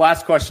 Monica,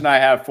 last question I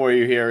have for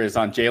you here is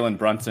on Jalen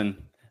Brunson.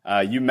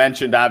 You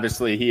mentioned,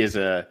 obviously, he is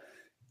a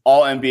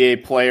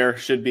all-NBA player,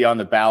 should be on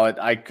the ballot.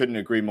 I couldn't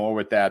agree more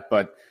with that.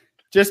 But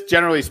just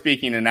generally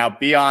speaking, and now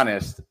be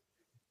honest,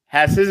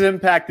 has his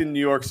impact in New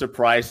York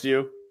surprised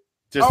you?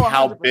 Just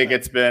how big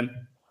it's been?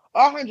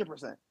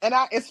 100%. And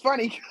it's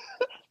funny.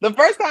 The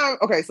first time,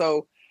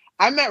 so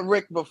I met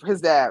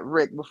his dad,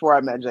 Rick, before I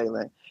met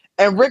Jalen.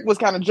 And Rick was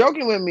kind of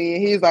joking with me.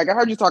 And he's like, I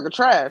heard you talking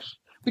trash.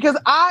 Because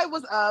I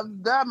was of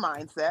the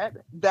mindset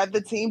that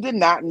the team did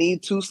not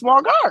need two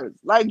small guards.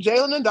 Like,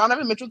 Jalen and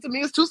Donovan Mitchell to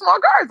me is two small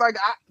guards. Like,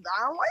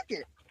 I don't like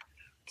it.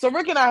 So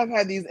Rick and I have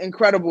had these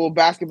incredible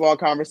basketball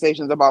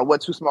conversations about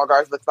what two small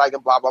guards looks like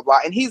and blah, blah, blah.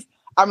 And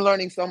I'm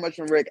learning so much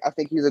from Rick. I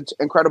think he's an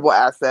incredible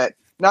asset,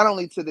 not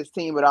only to this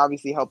team, but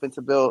obviously helping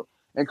to build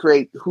and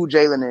create who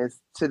Jalen is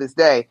to this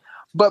day.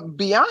 But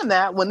beyond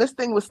that, when this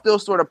thing was still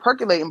sort of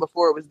percolating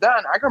before it was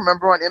done, I can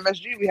remember on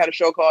MSG, we had a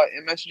show called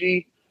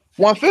MSG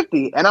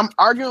 150. And I'm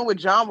arguing with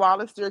John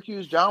Wallace,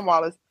 Syracuse John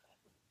Wallace,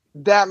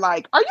 that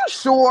like, are you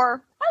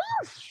sure?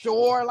 Are you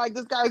sure? Like,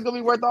 this guy's going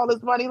to be worth all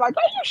this money? Like,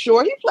 are you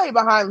sure? He played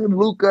behind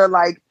Luka,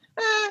 like,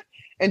 eh.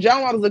 And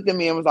John Wallace looked at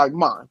me and was like,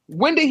 Mon,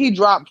 when did he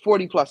drop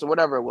 40 plus or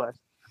whatever it was?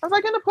 I was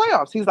like, in the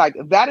playoffs. He's like,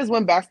 that is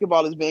when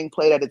basketball is being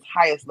played at its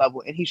highest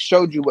level, and he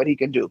showed you what he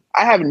can do.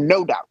 I have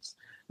no doubts.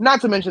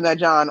 Not to mention that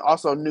John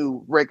also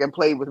knew Rick and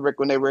played with Rick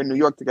when they were in New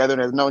York together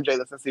and has known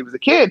Jalen since he was a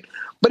kid.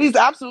 But he's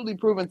absolutely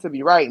proven to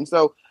be right. And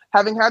so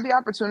having had the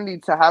opportunity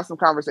to have some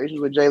conversations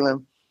with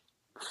Jalen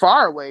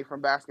far away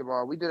from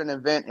basketball, we did an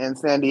event in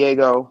San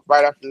Diego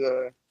right after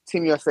the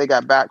Team USA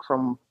got back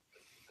from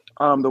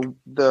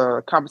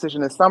the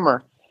competition this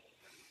summer.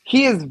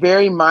 He is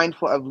very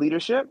mindful of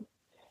leadership.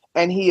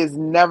 And he is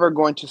never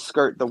going to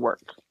skirt the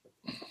work.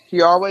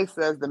 He always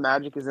says the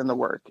magic is in the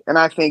work. And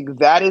I think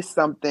that is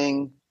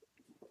something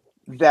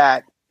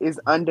that is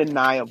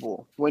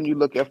undeniable when you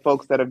look at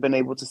folks that have been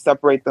able to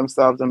separate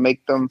themselves and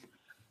make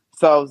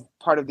themselves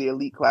part of the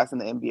elite class in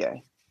the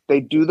NBA. They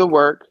do the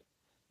work.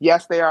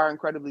 Yes, they are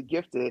incredibly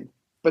gifted,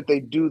 but they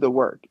do the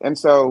work. And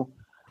so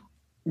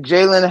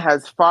Jalen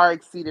has far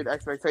exceeded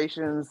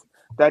expectations.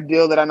 That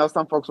deal that I know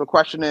some folks were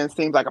questioning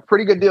seems like a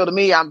pretty good deal to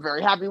me. I'm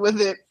very happy with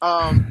it.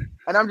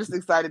 And I'm just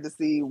excited to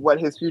see what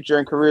his future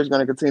and career is going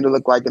to continue to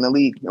look like in the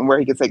league and where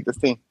he can take this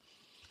team.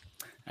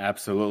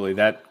 Absolutely.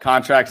 That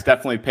contract's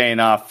definitely paying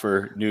off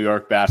for New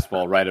York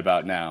basketball right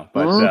about now.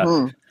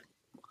 But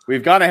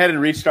we've gone ahead and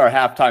reached our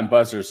halftime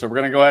buzzer. So we're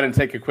going to go ahead and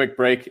take a quick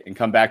break and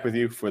come back with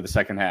you for the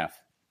second half.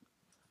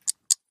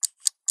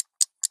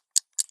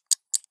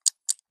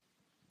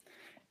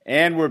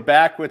 And we're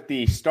back with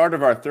the start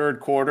of our third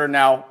quarter.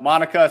 Now,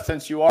 Monica,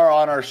 since you are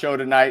on our show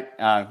tonight,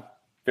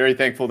 very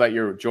thankful that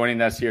you're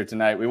joining us here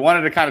tonight. We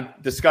wanted to kind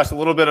of discuss a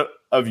little bit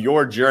of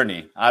your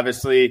journey.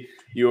 Obviously,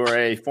 you were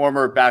a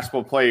former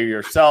basketball player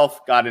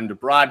yourself, got into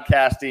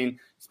broadcasting,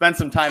 spent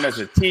some time as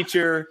a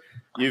teacher.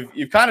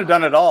 You've kind of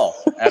done it all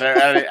at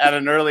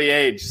an early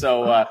age.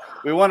 So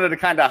we wanted to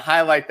kind of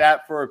highlight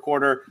that for a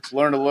quarter,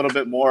 learn a little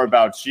bit more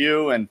about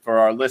you, and for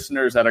our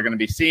listeners that are going to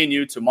be seeing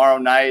you tomorrow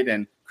night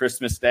and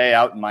Christmas Day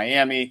out in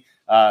Miami,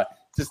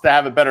 just to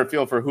have a better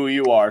feel for who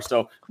you are.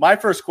 So my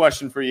first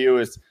question for you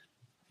is,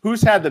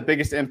 who's had the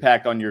biggest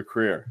impact on your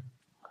career?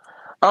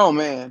 Oh,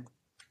 man.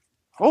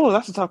 Oh,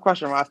 that's a tough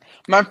question, Ross.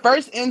 My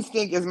first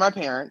instinct is my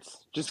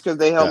parents, just because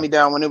they held me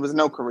down when it was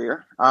no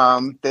career.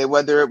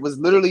 Whether it was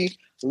literally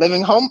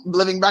living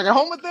back at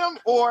home with them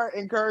or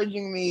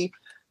encouraging me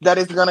that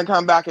it's going to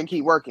come back and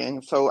keep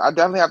working. So I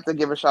definitely have to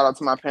give a shout out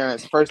to my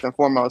parents first and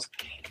foremost.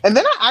 And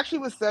then I actually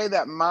would say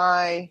that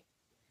my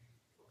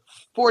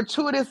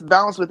fortuitous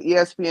bounce with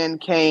ESPN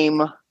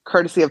came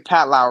courtesy of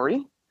Pat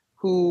Lowry,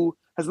 who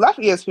has left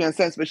ESPN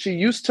since, but she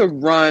used to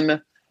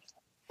run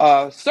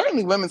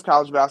certainly women's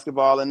college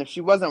basketball. And if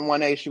she wasn't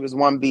 1A, she was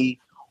 1B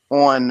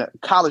on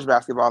college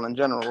basketball in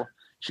general.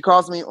 She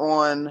calls me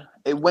on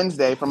a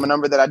Wednesday from a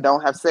number that I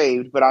don't have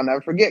saved, but I'll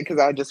never forget because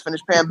I just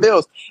finished paying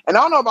bills. And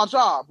I don't know about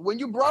y'all, but when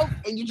you broke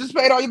and you just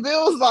paid all your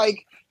bills,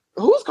 like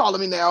who's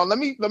calling me now? Let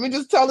me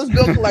just tell this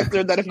bill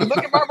collector that if you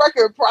look at my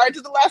record prior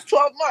to the last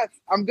 12 months,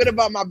 I'm good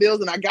about my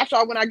bills and I got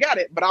y'all when I got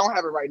it, but I don't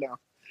have it right now.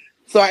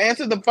 So I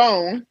answered the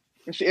phone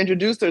and she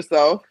introduced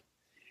herself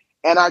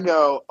and I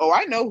go, oh,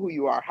 I know who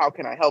you are. How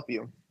can I help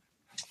you?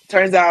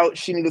 Turns out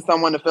she needed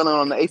someone to fill in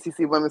on the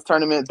ACC women's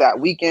tournament that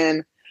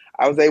weekend.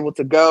 I was able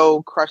to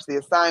go crush the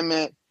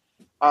assignment.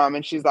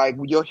 And she's like,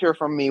 you'll hear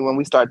from me when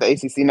we start the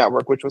ACC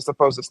network, which was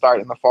supposed to start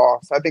in the fall.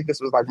 So I think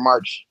this was like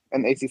March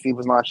and the ACC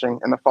was launching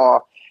in the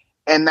fall.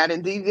 And that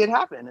indeed did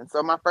happen. And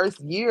so my first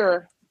 2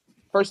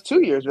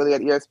 years really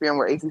at ESPN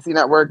were ACC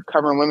network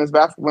covering women's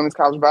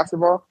college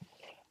basketball.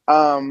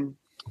 And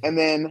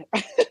then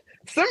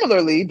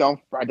similarly, don't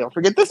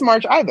forget this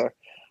March either.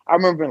 I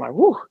remember being like,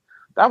 whew,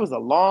 that was a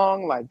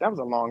long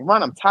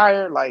run. I'm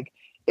tired. Like,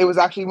 it was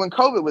actually when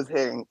COVID was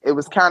hitting. It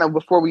was kind of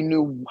before we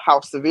knew how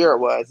severe it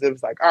was. It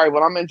was like, all right,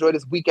 well, I'm going to enjoy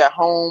this week at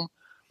home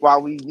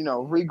while we,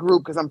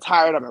 regroup because I'm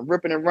tired. I've been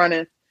ripping and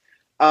running.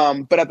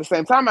 But at the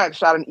same time, I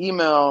shot an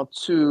email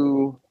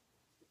to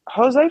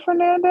Jose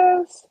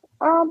Fernandez,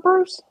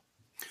 Bruce,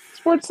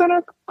 Sports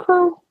Center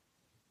crew.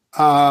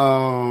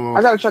 Oh,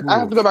 I got to check. I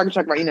have to go back and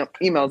check my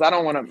emails. I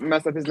don't want to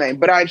mess up his name.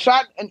 But I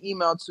shot an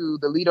email to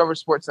the lead over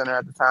Sports Center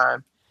at the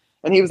time.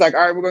 And he was like, all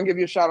right, we're going to give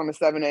you a shot on the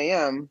 7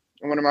 a.m.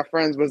 And one of my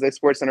friends was a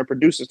Sports Center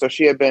producer. So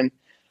she had been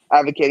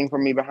advocating for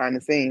me behind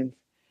the scenes.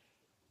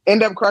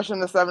 End up crushing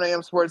the 7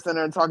 a.m. Sports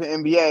Center and talking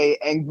NBA.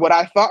 And what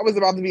I thought was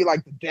about to be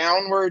like the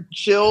downward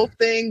chill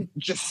thing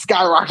just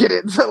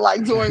skyrocketed to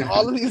like doing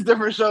all of these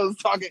different shows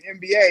talking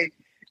NBA.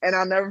 And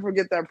I'll never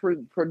forget that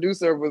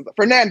producer was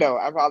Fernando.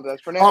 I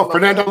apologize.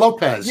 Fernando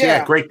Lopez.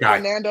 Yeah, great guy.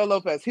 Fernando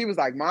Lopez. He was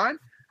like, "Man,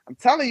 I'm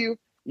telling you,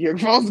 your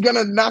phone's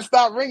gonna not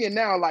stop ringing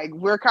now. Like,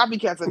 we're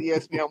copycats at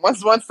ESPN.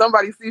 Once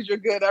somebody sees you're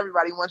good,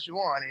 everybody wants you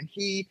on." And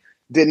he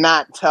did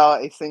not tell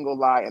a single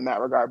lie in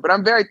that regard. But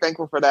I'm very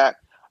thankful for that.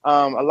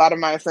 A lot of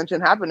my ascension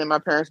happened in my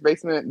parents'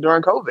 basement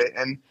during COVID,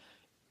 and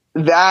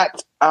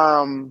that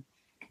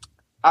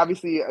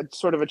obviously a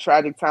sort of a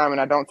tragic time.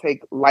 And I don't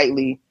take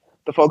lightly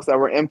the folks that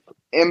were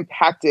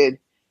impacted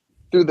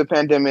through the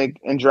pandemic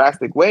in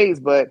drastic ways.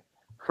 But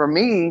for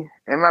me,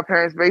 in my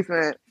parents'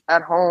 basement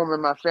at home,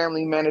 and my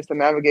family managed to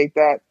navigate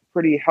that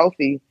pretty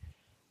healthy.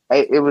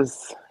 It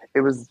was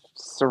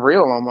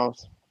surreal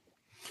almost.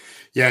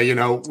 Yeah,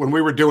 when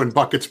we were doing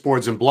buckets,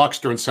 boards, and blocks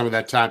during some of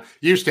that time,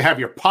 you used to have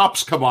your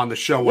pops come on the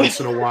show once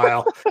in a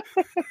while.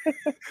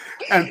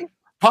 And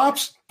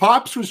Pops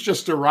was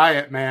just a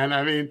riot, man.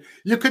 I mean,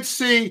 you could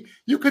see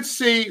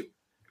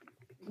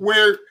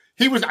where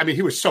he was. I mean,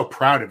 he was so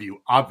proud of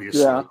you,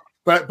 obviously. Yeah.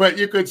 But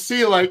you could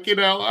see, like,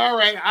 all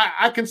right,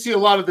 I can see a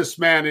lot of this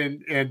man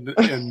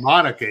in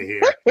Monica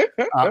here.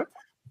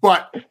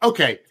 But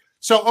okay,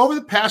 so over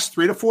the past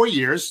 3 to 4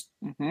 years,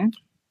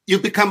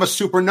 you've become a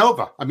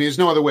supernova. I mean, there's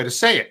no other way to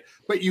say it.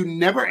 But you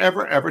never,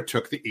 ever, ever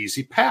took the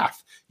easy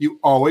path. You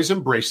always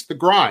embraced the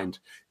grind.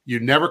 You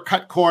never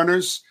cut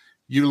corners.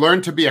 You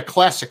learned to be a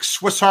classic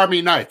Swiss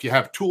Army knife. You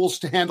have tools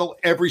to handle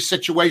every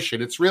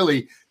situation. It's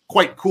really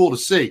quite cool to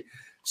see.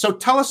 So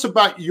tell us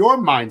about your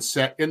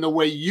mindset in the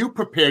way you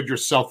prepared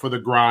yourself for the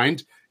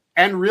grind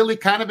and really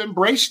kind of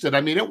embraced it.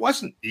 I mean, it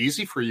wasn't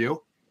easy for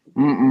you.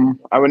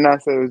 I would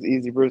not say it was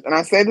easy, Bruce. And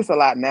I say this a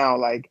lot now,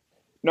 like,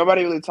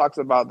 nobody really talks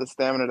about the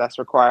stamina that's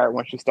required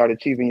once you start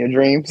achieving your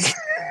dreams.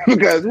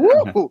 Because,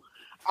 woo,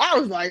 I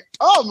was like,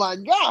 oh my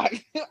God.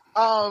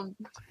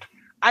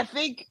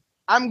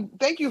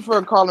 Thank you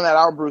for calling that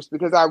out, Bruce,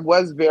 because I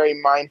was very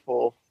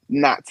mindful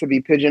not to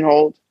be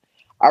pigeonholed.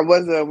 I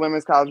was a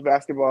women's college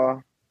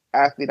basketball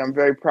athlete. I'm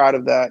very proud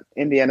of that.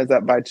 Indiana's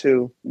up by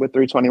 2 with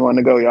 3:21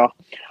 to go, y'all.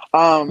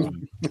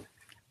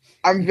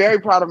 I'm very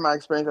proud of my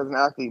experience as an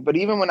athlete. But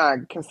even when I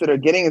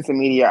considered getting into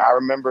media, I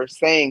remember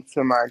saying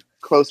to my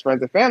close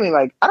friends and family,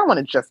 like, I don't want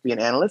to just be an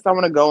analyst. I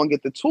want to go and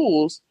get the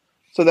tools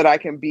so that I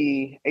can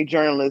be a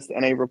journalist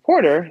and a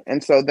reporter.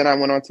 And so then I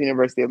went on to the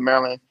University of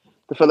Maryland,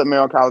 the Philip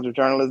Merrill College of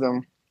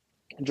Journalism.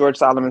 George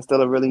Solomon's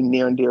still a really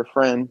near and dear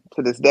friend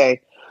to this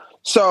day.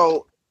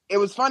 So it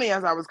was funny,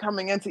 as I was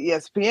coming into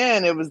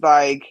ESPN, it was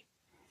like,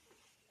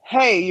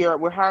 hey,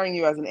 we're hiring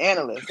you as an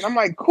analyst. And I'm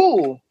like,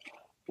 cool.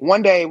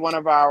 One day, one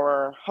of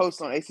our hosts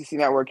on ACC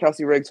Network,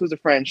 Kelsey Riggs, who's a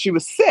friend, she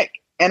was sick.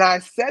 And I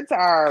said to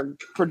our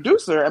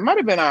producer, it might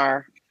have been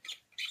our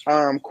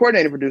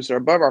coordinating producer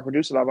above our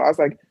producer level, I was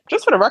like,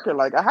 just for the record,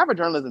 like, I have a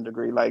journalism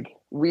degree. Like,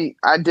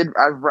 I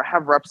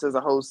have reps as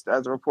a host,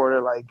 as a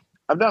reporter, like,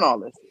 I've done all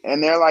this.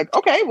 And they're like,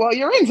 okay, well,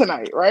 you're in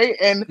tonight, right?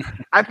 And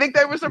I think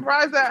they were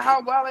surprised at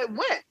how well it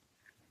went.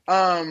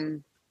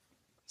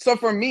 So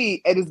for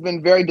me, it has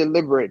been very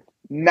deliberate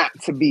not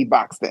to be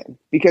boxed in,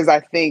 because I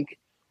think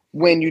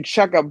when you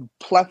check a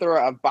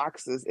plethora of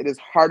boxes, it is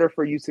harder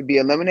for you to be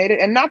eliminated.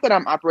 And not that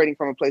I'm operating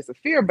from a place of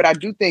fear, but I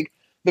do think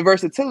the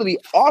versatility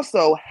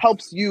also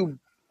helps you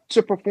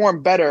to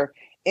perform better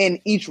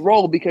in each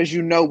role because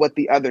you know what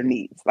the other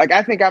needs. Like,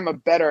 I think I'm a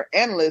better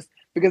analyst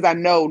because I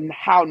know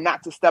how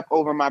not to step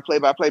over my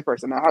play-by-play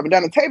person. I haven't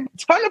done a ton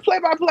of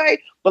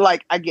play-by-play, but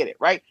like I get it,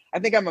 right? I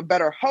think I'm a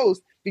better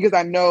host because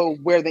I know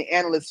where the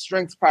analyst's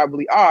strengths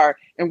probably are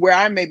and where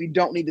I maybe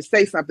don't need to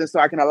say something so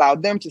I can allow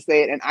them to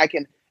say it and I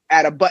can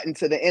add a button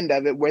to the end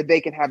of it where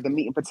they can have the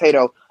meat and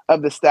potato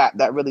of the stat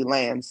that really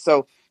lands.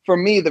 So for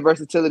me, the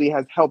versatility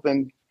has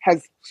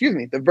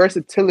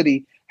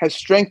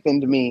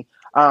strengthened me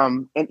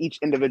in each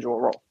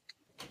individual role.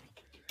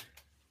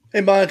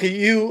 Hey, Monica,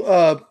 you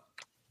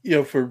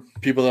for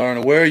people that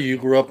aren't aware, you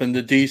grew up in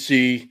the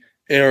D.C.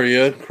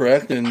 area,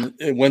 correct? And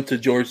went to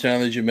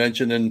Georgetown, as you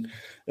mentioned, and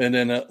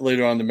then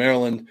later on to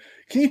Maryland.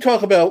 Can you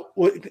talk about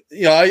what?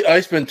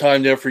 I spent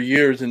time there for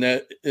years in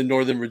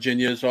Northern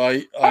Virginia, so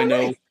I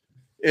know nice.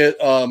 it.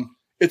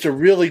 It's a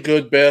really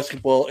good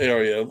basketball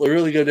area, a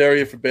really good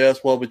area for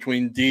basketball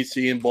between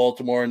D.C. and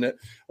Baltimore, and a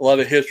lot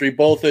of history,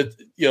 both at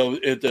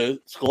the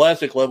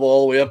scholastic level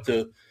all the way up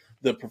to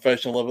the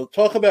professional level.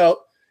 Talk about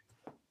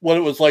what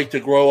it was like to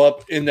grow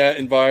up in that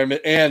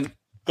environment and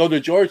go to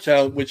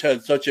Georgetown, which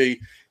had such a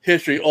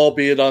history,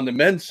 albeit on the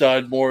men's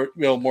side, more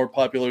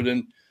popular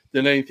than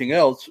anything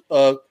else.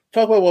 Talk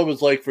about what it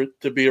was like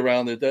to be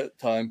around at that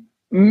time.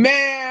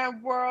 Man,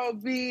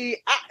 World B,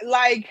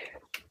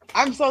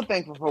 I'm so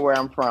thankful for where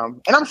I'm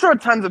from. And I'm sure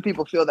tons of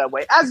people feel that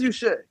way, as you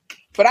should.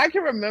 But I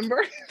can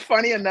remember,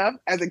 funny enough,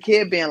 as a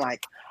kid being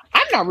like,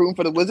 I'm not rooting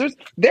for the Wizards.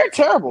 They're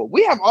terrible.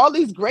 We have all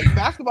these great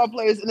basketball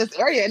players in this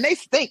area, and they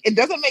stink. It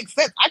doesn't make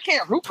sense. I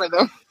can't root for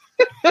them.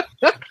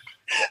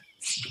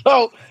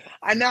 So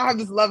I now have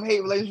this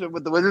love-hate relationship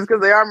with the Wizards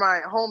because they are my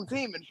home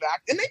team, in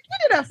fact. And they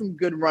did have some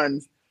good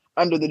runs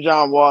under the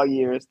John Wall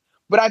years.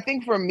 But I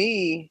think for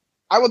me,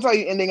 I will tell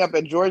you, ending up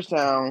at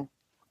Georgetown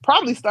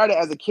probably started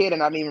as a kid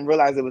and I didn't even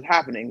realize it was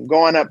happening.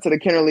 Going up to the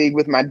Kenner League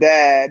with my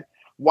dad,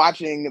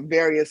 watching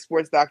various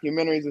sports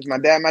documentaries with my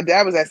dad. My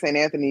dad was at St.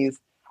 Anthony's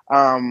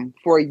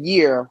for a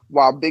year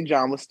while Big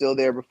John was still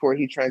there before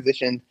he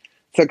transitioned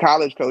to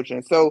college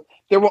coaching. So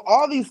there were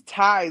all these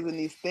ties and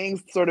these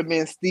things sort of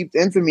being steeped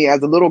into me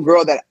as a little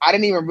girl that I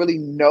didn't even really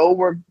know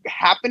were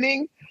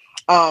happening.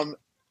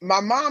 My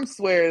mom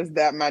swears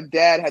that my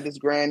dad had this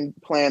grand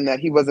plan that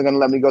he wasn't going to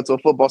let me go to a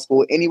football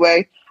school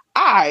anyway.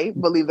 I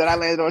believe that I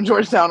landed on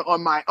Georgetown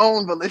on my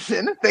own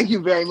volition. Thank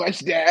you very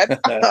much, Dad.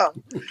 But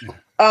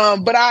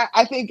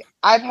I think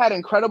I've had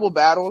incredible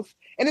battles.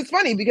 And it's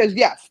funny because,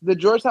 yes, the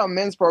Georgetown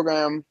men's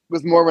program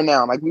was more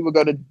renowned. Like, we would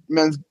go to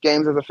men's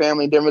games as a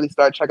family, didn't really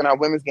start checking out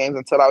women's games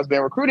until I was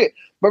being recruited.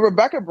 But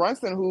Rebecca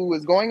Brunson, who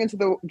was going into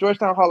the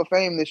Georgetown Hall of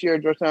Fame this year,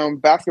 Georgetown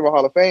Basketball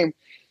Hall of Fame,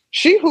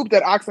 she hooped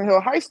at Oxon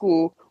Hill High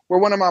School, where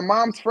one of my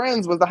mom's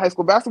friends was the high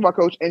school basketball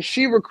coach, and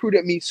she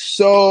recruited me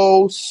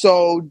so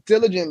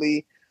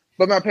diligently.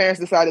 But my parents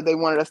decided they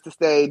wanted us to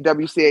stay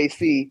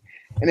WCAC.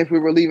 And if we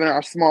were leaving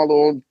our small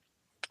little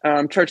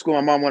church school,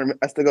 my mom wanted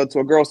us to go to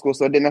a girls' school,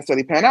 so it didn't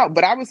necessarily pan out.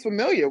 But I was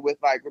familiar with,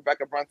 like,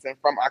 Rebecca Brunson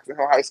from Oxon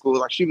Hill High School.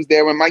 Like, she was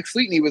there when Mike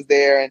Sweetney was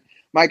there, and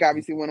Mike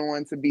obviously went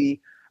on to be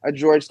a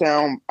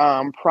Georgetown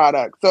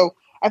product. So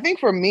I think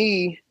for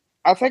me,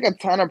 I take a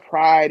ton of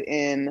pride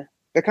in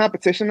the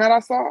competition that I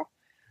saw.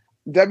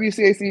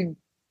 WCAC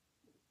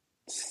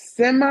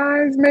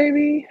semis,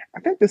 maybe? I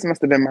think this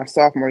must have been my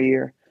sophomore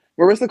year.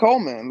 Marissa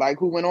Coleman,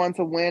 who went on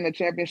to win a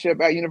championship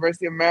at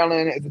University of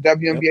Maryland as a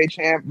WNBA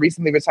champ,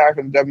 recently retired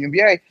from the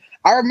WNBA.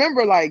 I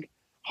remember,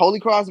 Holy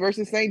Cross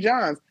versus St.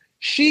 John's.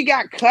 She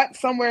got cut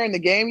somewhere in the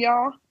game,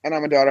 y'all, and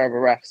I'm a daughter of a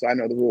ref, so I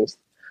know the rules.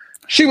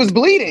 She was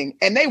bleeding,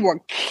 and they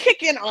were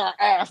kicking our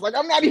ass.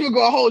 I'm not even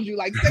going to hold you.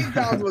 St.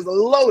 John's was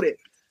loaded.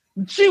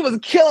 She was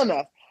killing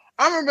us.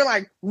 I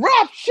remember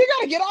ref, she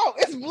got to get out.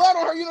 It's blood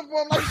on her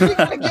uniform. She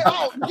got to get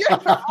out.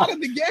 Get her out of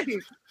the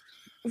game.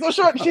 So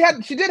sure,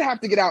 she did have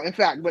to get out, in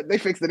fact, but they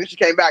fixed it and she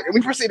came back and we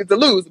proceeded to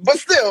lose. But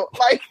still,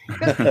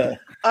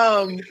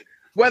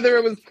 whether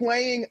it was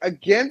playing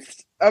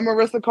against a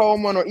Marissa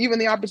Coleman or even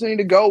the opportunity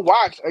to go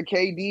watch a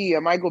KD,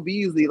 a Michael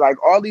Beasley,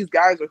 all these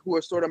guys who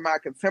are sort of my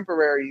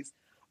contemporaries,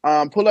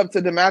 pull up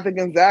to DeMatha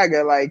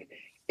Gonzaga,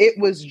 it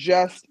was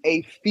just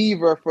a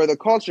fever for the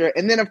culture.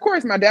 And then, of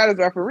course, my dad is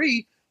a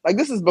referee.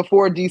 This is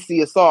before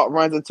DC Assault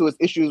runs into its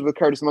issues with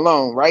Curtis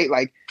Malone, right?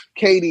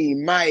 Katie,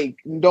 Mike,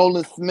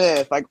 Nolan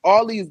Smith,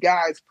 all these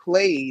guys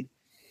played.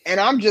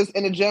 And I'm just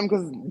in the gym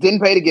because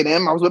didn't pay to get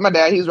in. I was with my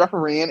dad. He was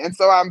refereeing. And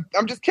so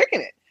I'm just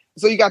kicking it.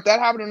 So you got that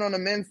happening on the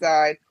men's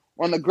side.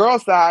 On the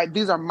girls' side,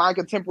 these are my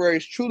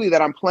contemporaries truly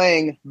that I'm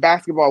playing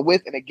basketball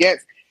with and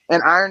against.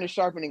 And iron is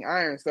sharpening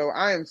iron. So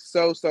I am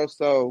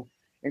so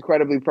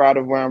incredibly proud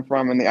of where I'm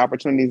from and the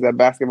opportunities that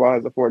basketball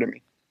has afforded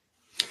me.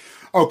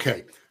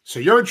 Okay. So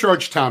you're a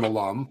Georgetown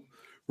alum.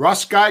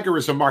 Ross Geiger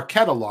is a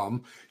Marquette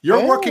alum.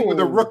 You're working with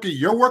a rookie.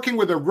 You're working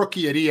with a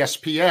rookie at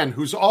ESPN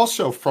who's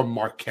also from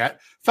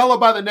Marquette, fellow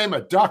by the name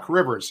of Doc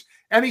Rivers.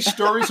 Any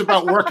stories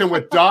about working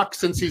with Doc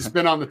since he's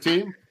been on the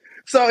team?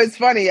 So it's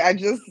funny. I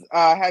just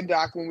had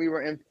Doc when we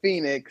were in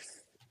Phoenix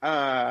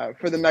for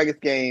the Nuggets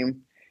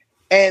game.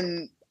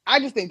 And I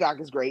just think Doc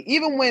is great.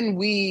 Even when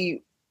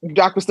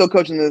Doc was still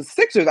coaching the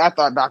Sixers, I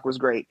thought Doc was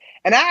great.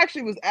 And I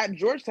actually was at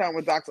Georgetown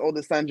with Doc's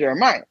oldest son,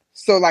 Jeremiah.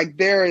 So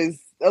there is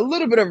a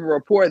little bit of a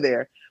rapport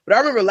there. But I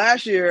remember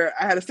last year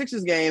I had a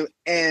Sixers game,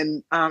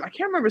 and I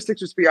can't remember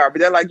Sixers PR, but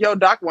they're like, "Yo,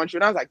 Doc wants you,"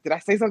 and I was like, "Did I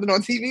say something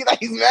on TV like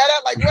he's mad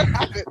at? Like what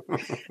happened?"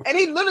 And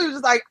he literally was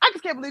just like, "I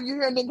just can't believe you're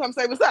here and didn't come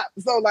say what's up."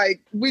 So like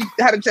we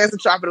had a chance to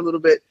chop it a little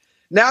bit.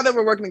 Now that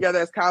we're working together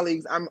as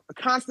colleagues, I'm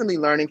constantly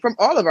learning from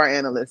all of our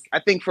analysts. I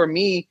think for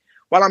me,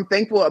 while I'm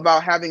thankful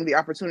about having the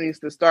opportunities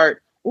to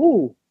start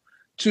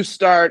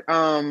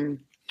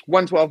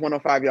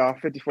 112-105, y'all.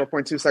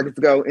 54.2 seconds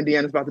to go.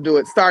 Indiana's about to do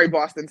it. Sorry,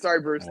 Boston.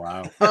 Sorry, Bruce.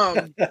 Wow.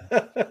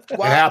 It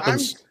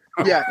happens.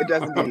 Yeah, it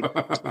does indeed.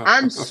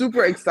 I'm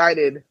super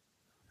excited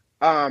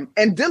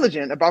and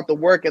diligent about the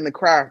work and the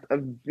craft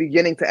of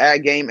beginning to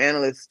add game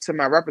analysts to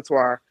my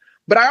repertoire.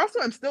 But I also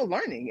am still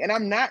learning, and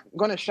I'm not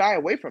going to shy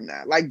away from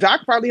that. Like,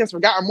 Doc probably has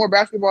forgotten more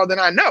basketball than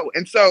I know.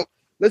 And so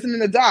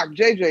listening to Doc,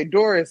 JJ,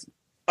 Doris,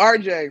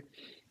 RJ,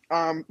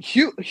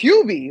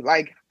 Hubie,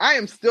 like I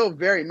am still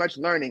very much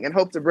learning and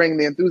hope to bring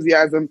the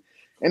enthusiasm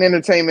and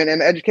entertainment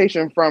and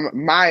education from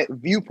my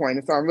viewpoint.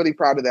 And so I'm really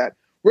proud of that.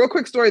 Real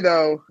quick story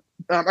though.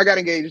 I got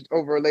engaged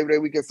over Labor Day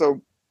weekend,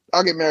 so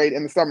I'll get married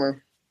in the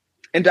summer.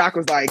 And Doc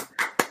was like,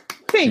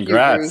 "Thank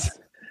Congrats. you,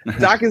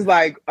 Bruce." Doc is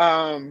like,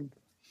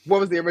 "What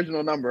was the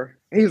original number?"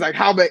 And he's like,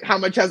 "How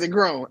much has it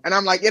grown?" And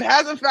I'm like, "It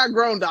has in fact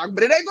grown, Doc,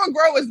 but it ain't gonna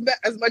grow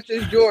as much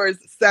as yours,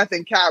 Seth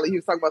and Callie." He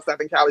was talking about Seth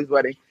and Callie's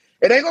wedding.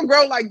 It ain't gonna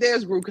grow like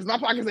theirs grew because my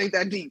pockets ain't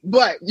that deep.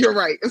 But you're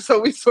right. And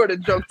so we sort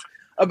of joked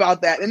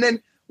about that. And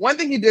then one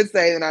thing he did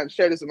say, and I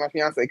shared this with my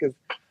fiance, because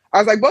I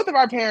was like, both of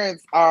our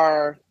parents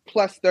are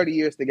plus 30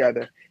 years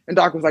together. And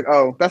Doc was like,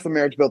 "Oh, that's a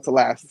marriage built to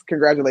last.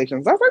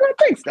 Congratulations." I was like, "Well,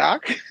 thanks,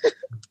 Doc."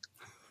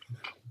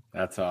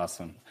 That's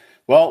awesome.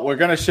 Well, we're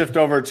going to shift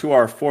over to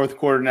our fourth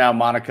quarter now,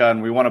 Monica,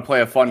 and we want to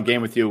play a fun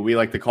game with you we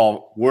like to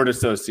call word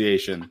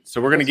association.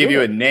 So we're going to give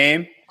you a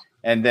name,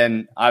 and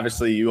then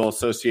obviously you will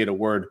associate a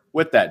word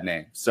with that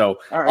name. So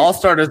right. I'll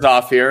start us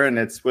off here, and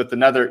it's with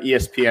another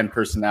ESPN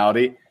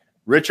personality,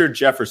 Richard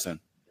Jefferson.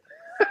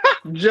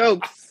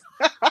 Jokes.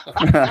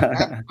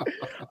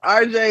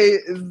 RJ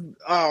is,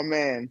 oh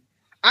man.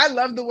 I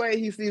love the way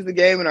he sees the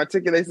game and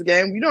articulates the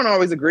game. We don't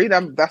always agree.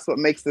 That's what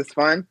makes this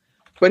fun.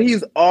 But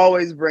he's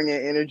always bringing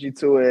energy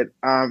to it.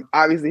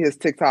 Obviously, his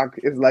TikTok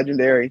is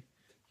legendary.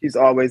 He's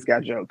always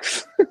got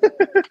jokes.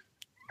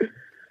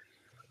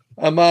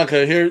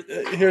 Monica,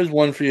 here's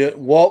one for you.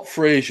 Walt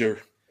Frazier.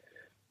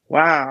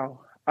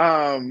 Wow.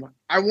 A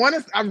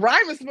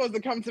rhyme is supposed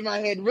to come to my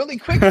head really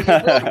quickly,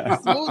 really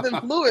smooth and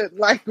fluid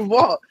like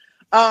Walt.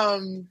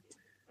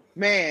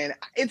 Man,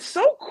 it's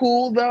so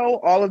cool, though,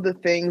 all of the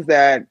things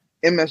that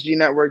MSG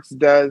Networks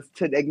does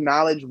to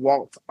acknowledge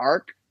Walt's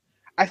arc.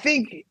 I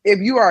think if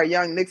you are a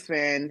young Knicks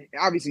fan,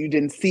 obviously you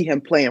didn't see him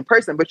play in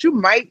person, but you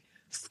might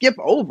skip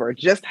over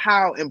just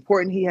how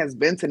important he has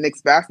been to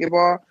Knicks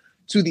basketball,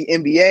 to the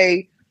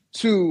NBA,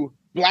 to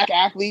Black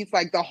athletes,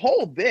 like the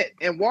whole bit.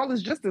 And Walt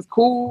is just as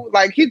cool.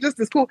 Like, he's just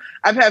as cool.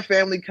 I've had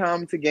family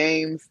come to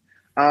games.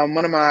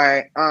 One of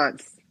my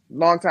aunts,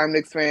 longtime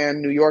Knicks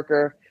fan, New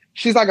Yorker,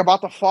 she's like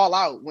about to fall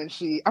out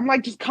I'm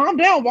like, just calm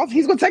down, Walt.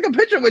 He's going to take a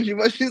picture with you.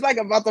 But she's like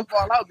about to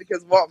fall out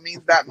because Walt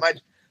means that much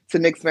to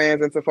Knicks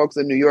fans and to folks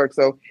in New York.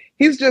 So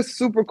he's just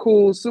super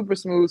cool, super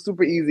smooth,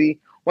 super easy.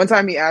 One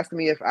time he asked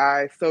me if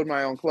I sewed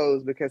my own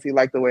clothes because he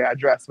liked the way I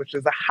dress, which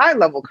is a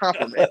high-level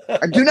compliment.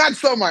 I do not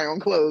sew my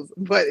own clothes,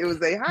 but it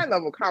was a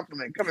high-level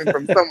compliment coming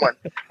from someone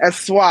as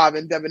suave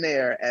and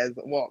debonair as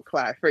Walt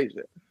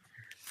Frazier.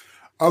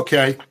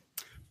 Okay.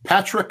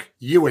 Patrick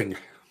Ewing.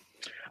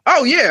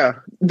 Oh, yeah.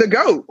 The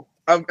GOAT.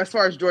 As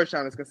far as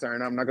Georgetown is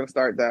concerned, I'm not going to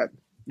start that.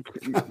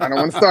 I don't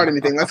want to start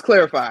anything. Let's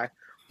clarify.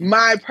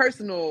 My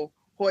personal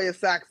Hoya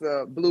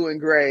Saxa, blue and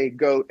gray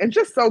GOAT, and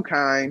just so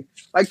kind.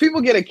 Like,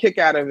 people get a kick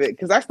out of it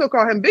because I still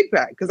call him Big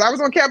Pat because I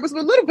was on campus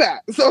with Little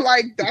Pat. So,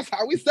 like, that's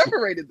how we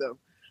separated them.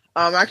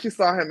 I actually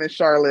saw him in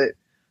Charlotte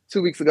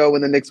 2 weeks ago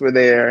when the Knicks were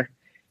there.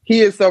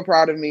 He is so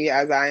proud of me,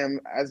 as I am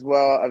as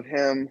well of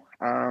him.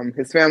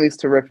 His family's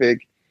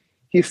terrific.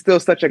 He's still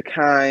such a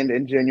kind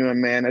and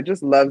genuine man. I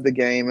just love the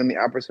game and the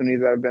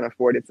opportunities that have been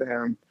afforded to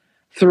him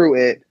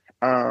through it.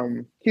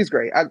 He's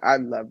great. I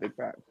love Big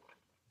Pat.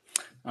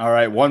 All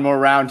right, one more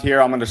round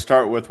here. I'm going to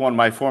start with one of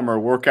my former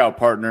workout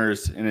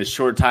partners in his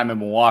short time in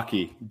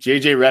Milwaukee,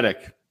 JJ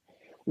Redick.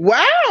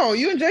 Wow,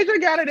 you and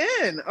JJ got it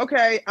in.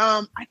 Okay,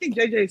 I think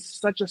JJ is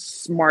such a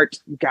smart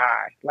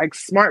guy, like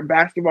smart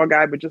basketball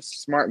guy, but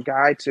just smart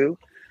guy too.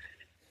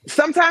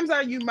 Sometimes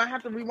you might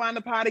have to rewind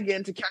the pod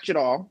again to catch it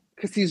all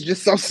because he's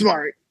just so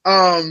smart.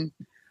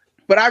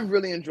 But I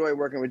really enjoy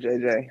working with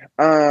JJ.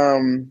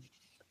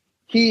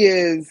 He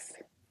is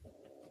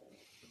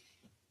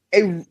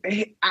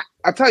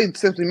I'll tell you,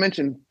 since we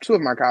mentioned two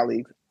of my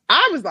colleagues,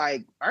 I was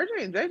like,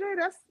 RJ and JJ,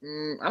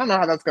 I don't know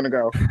how that's going to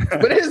go.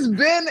 But it's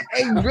been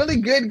a really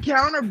good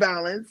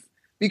counterbalance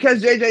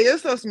because JJ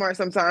is so smart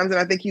sometimes, and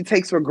I think he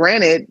takes for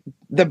granted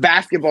the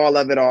basketball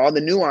of it all,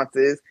 the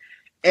nuances,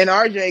 and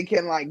RJ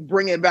can, like,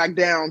 bring it back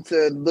down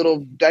to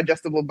little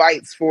digestible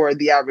bites for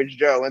the average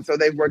Joe, and so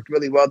they've worked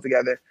really well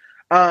together.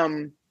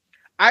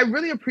 I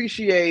really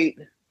appreciate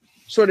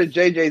sort of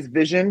JJ's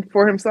vision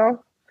for himself.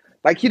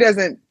 Like, he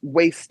doesn't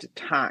waste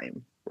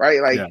time.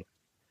 right? Like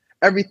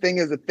everything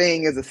is a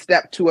thing, is a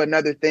step to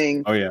another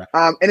thing. Oh, yeah.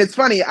 And it's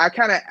funny, I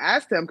kind of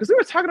asked him, because we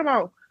were talking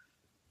about,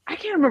 I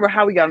can't remember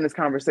how we got in this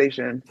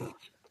conversation,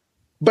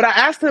 but I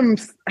asked him,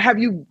 have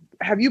you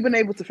been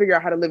able to figure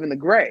out how to live in the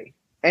gray?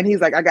 And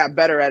he's like, I got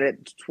better at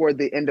it toward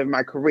the end of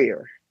my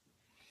career.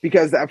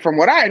 Because from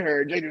what I had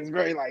heard, JJ was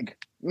very like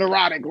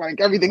neurotic,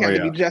 like everything had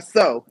to be just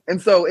so.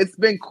 And so it's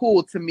been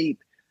cool to meet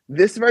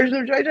this version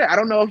of JJ. I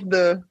don't know if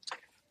the,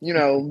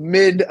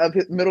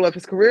 middle of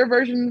his career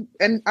version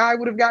and I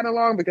would have gotten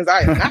along, because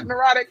I am not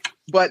neurotic,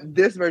 but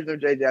this version of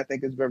JJ I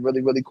think has been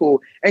really, really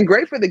cool and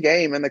great for the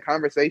game and the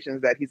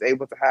conversations that he's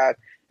able to have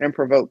and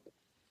provoke.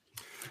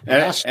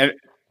 And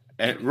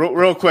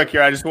real quick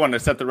here, I just wanted to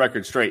set the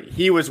record straight.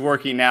 He was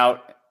working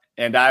out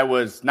and I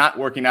was not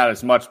working out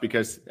as much,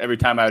 because every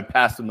time I would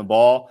pass him the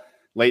ball,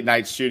 late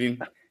night shooting,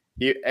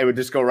 it would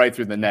just go right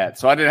through the net.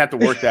 So I didn't have to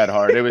work that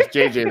hard. It was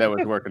JJ that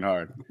was working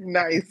hard.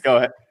 Nice. Go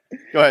ahead,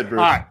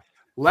 Bruce. All right.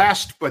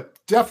 Last but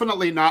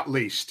definitely not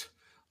least,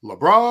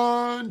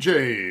 LeBron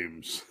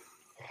James.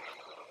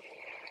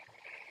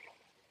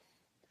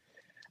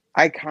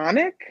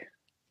 Iconic?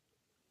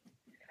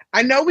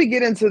 I know we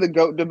get into the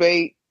GOAT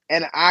debate,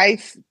 and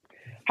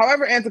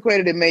however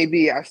antiquated it may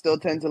be, I still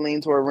tend to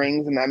lean toward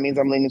rings, and that means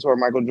I'm leaning toward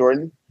Michael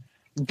Jordan.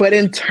 But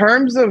in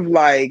terms of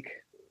like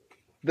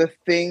the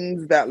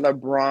things that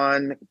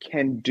LeBron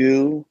can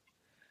do,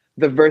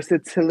 the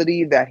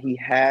versatility that he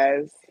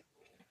has,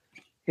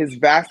 his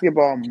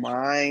basketball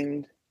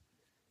mind,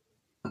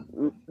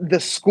 the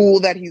school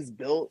that he's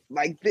built,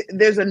 like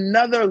there's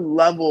another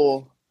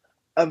level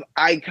of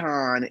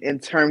icon in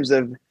terms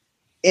of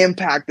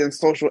impact and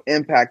social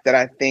impact that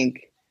I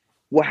think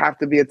will have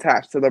to be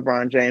attached to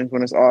LeBron James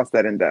when it's all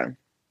said and done.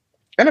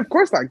 And of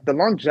course, like the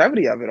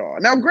longevity of it all.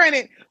 Now,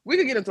 granted, we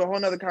could get into a whole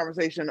nother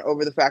conversation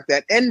over the fact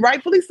that, and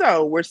rightfully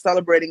so, we're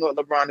celebrating what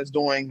LeBron is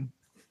doing,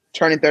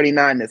 turning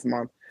 39 this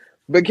month.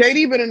 But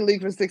KD been in the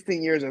league for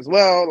 16 years as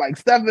well. Like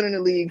Steph been in the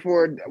league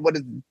for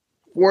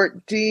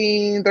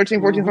 14,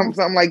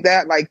 something like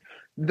that. Like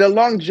the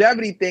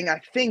longevity thing, I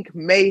think,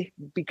 may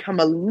become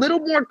a little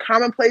more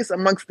commonplace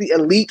amongst the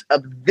elite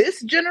of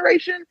this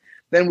generation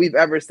than we've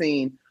ever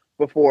seen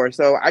before.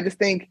 So I just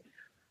think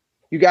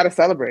you got to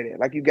celebrate it.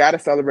 Like you got to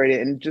celebrate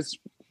it. And just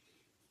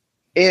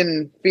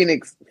in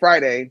Phoenix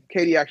Friday,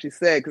 KD actually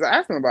said, because I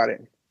asked him about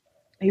it,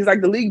 he's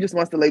like, the league just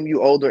wants to label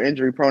you old or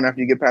injury prone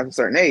after you get past a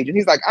certain age. And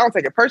he's like, I don't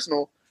take it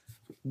personal,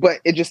 but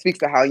it just speaks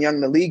to how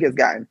young the league has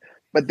gotten.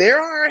 But there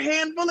are a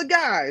handful of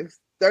guys,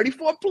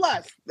 34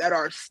 plus, that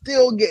are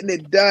still getting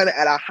it done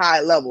at a high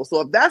level. So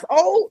if that's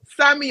old,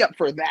 sign me up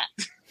for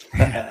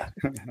that.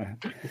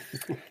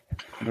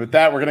 With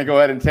that, we're going to go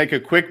ahead and take a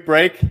quick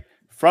break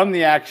from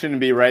the action and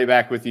be right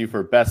back with you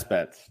for Best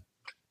Bets.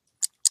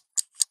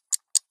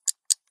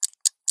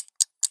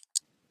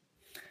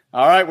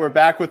 All right, we're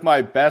back with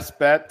my best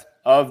bet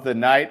of the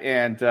night,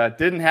 and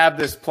didn't have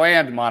this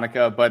planned,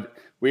 Monica, but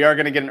we are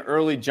going to get an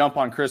early jump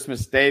on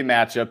Christmas Day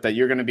matchup that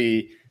you're going to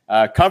be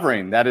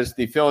covering. That is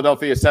the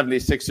Philadelphia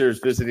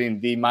 76ers visiting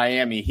the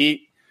Miami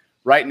Heat.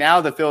 Right now,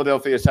 the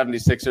Philadelphia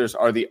 76ers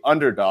are the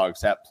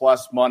underdogs at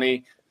plus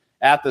money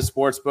at the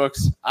sports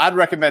books. I'd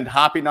recommend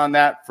hopping on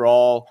that for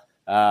all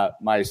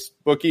my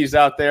bookies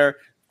out there.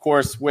 Of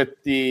course, with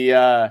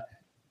the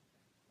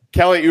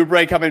Kelly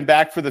Oubre coming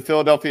back for the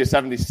Philadelphia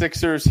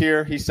 76ers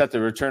here. He's set to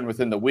return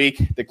within the week.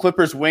 The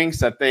Clippers wings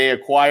that they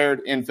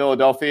acquired in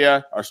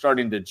Philadelphia are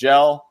starting to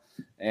gel,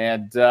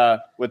 and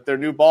with their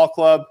new ball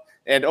club.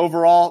 And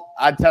overall,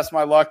 I'd test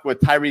my luck with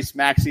Tyrese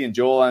Maxey and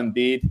Joel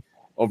Embiid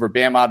over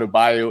Bam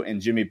Adebayo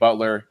and Jimmy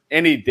Butler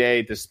any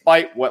day,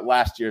 despite what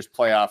last year's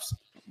playoffs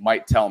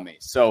might tell me.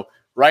 So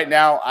right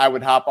now, I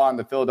would hop on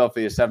the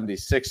Philadelphia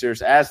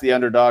 76ers as the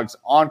underdogs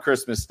on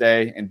Christmas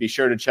Day, and be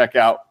sure to check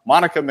out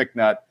Monica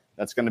McNutt.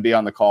 That's going to be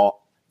on the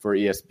call for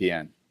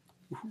ESPN.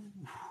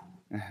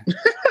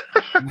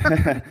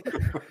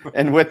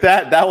 And with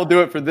that will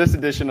do it for this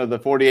edition of the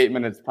 48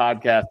 Minutes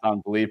podcast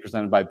on Believe,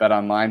 presented by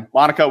BetOnline.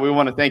 Monica, we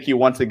want to thank you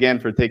once again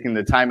for taking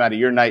the time out of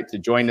your night to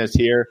join us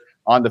here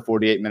on the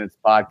 48 Minutes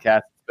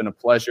podcast. It's been a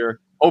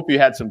pleasure. Hope you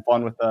had some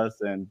fun with us,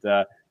 and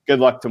good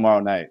luck tomorrow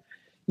night.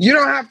 You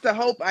don't have to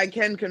hope, I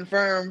can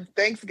confirm.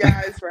 Thanks,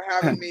 guys, for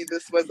having me.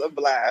 This was a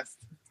blast.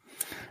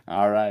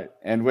 All right.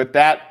 And with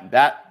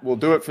that will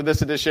do it for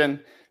this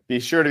edition. Be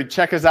sure to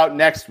check us out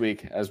next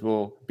week, as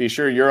we'll be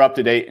sure you're up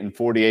to date in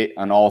 48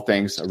 on all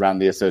things around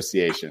the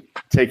association.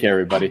 Take care,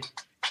 everybody.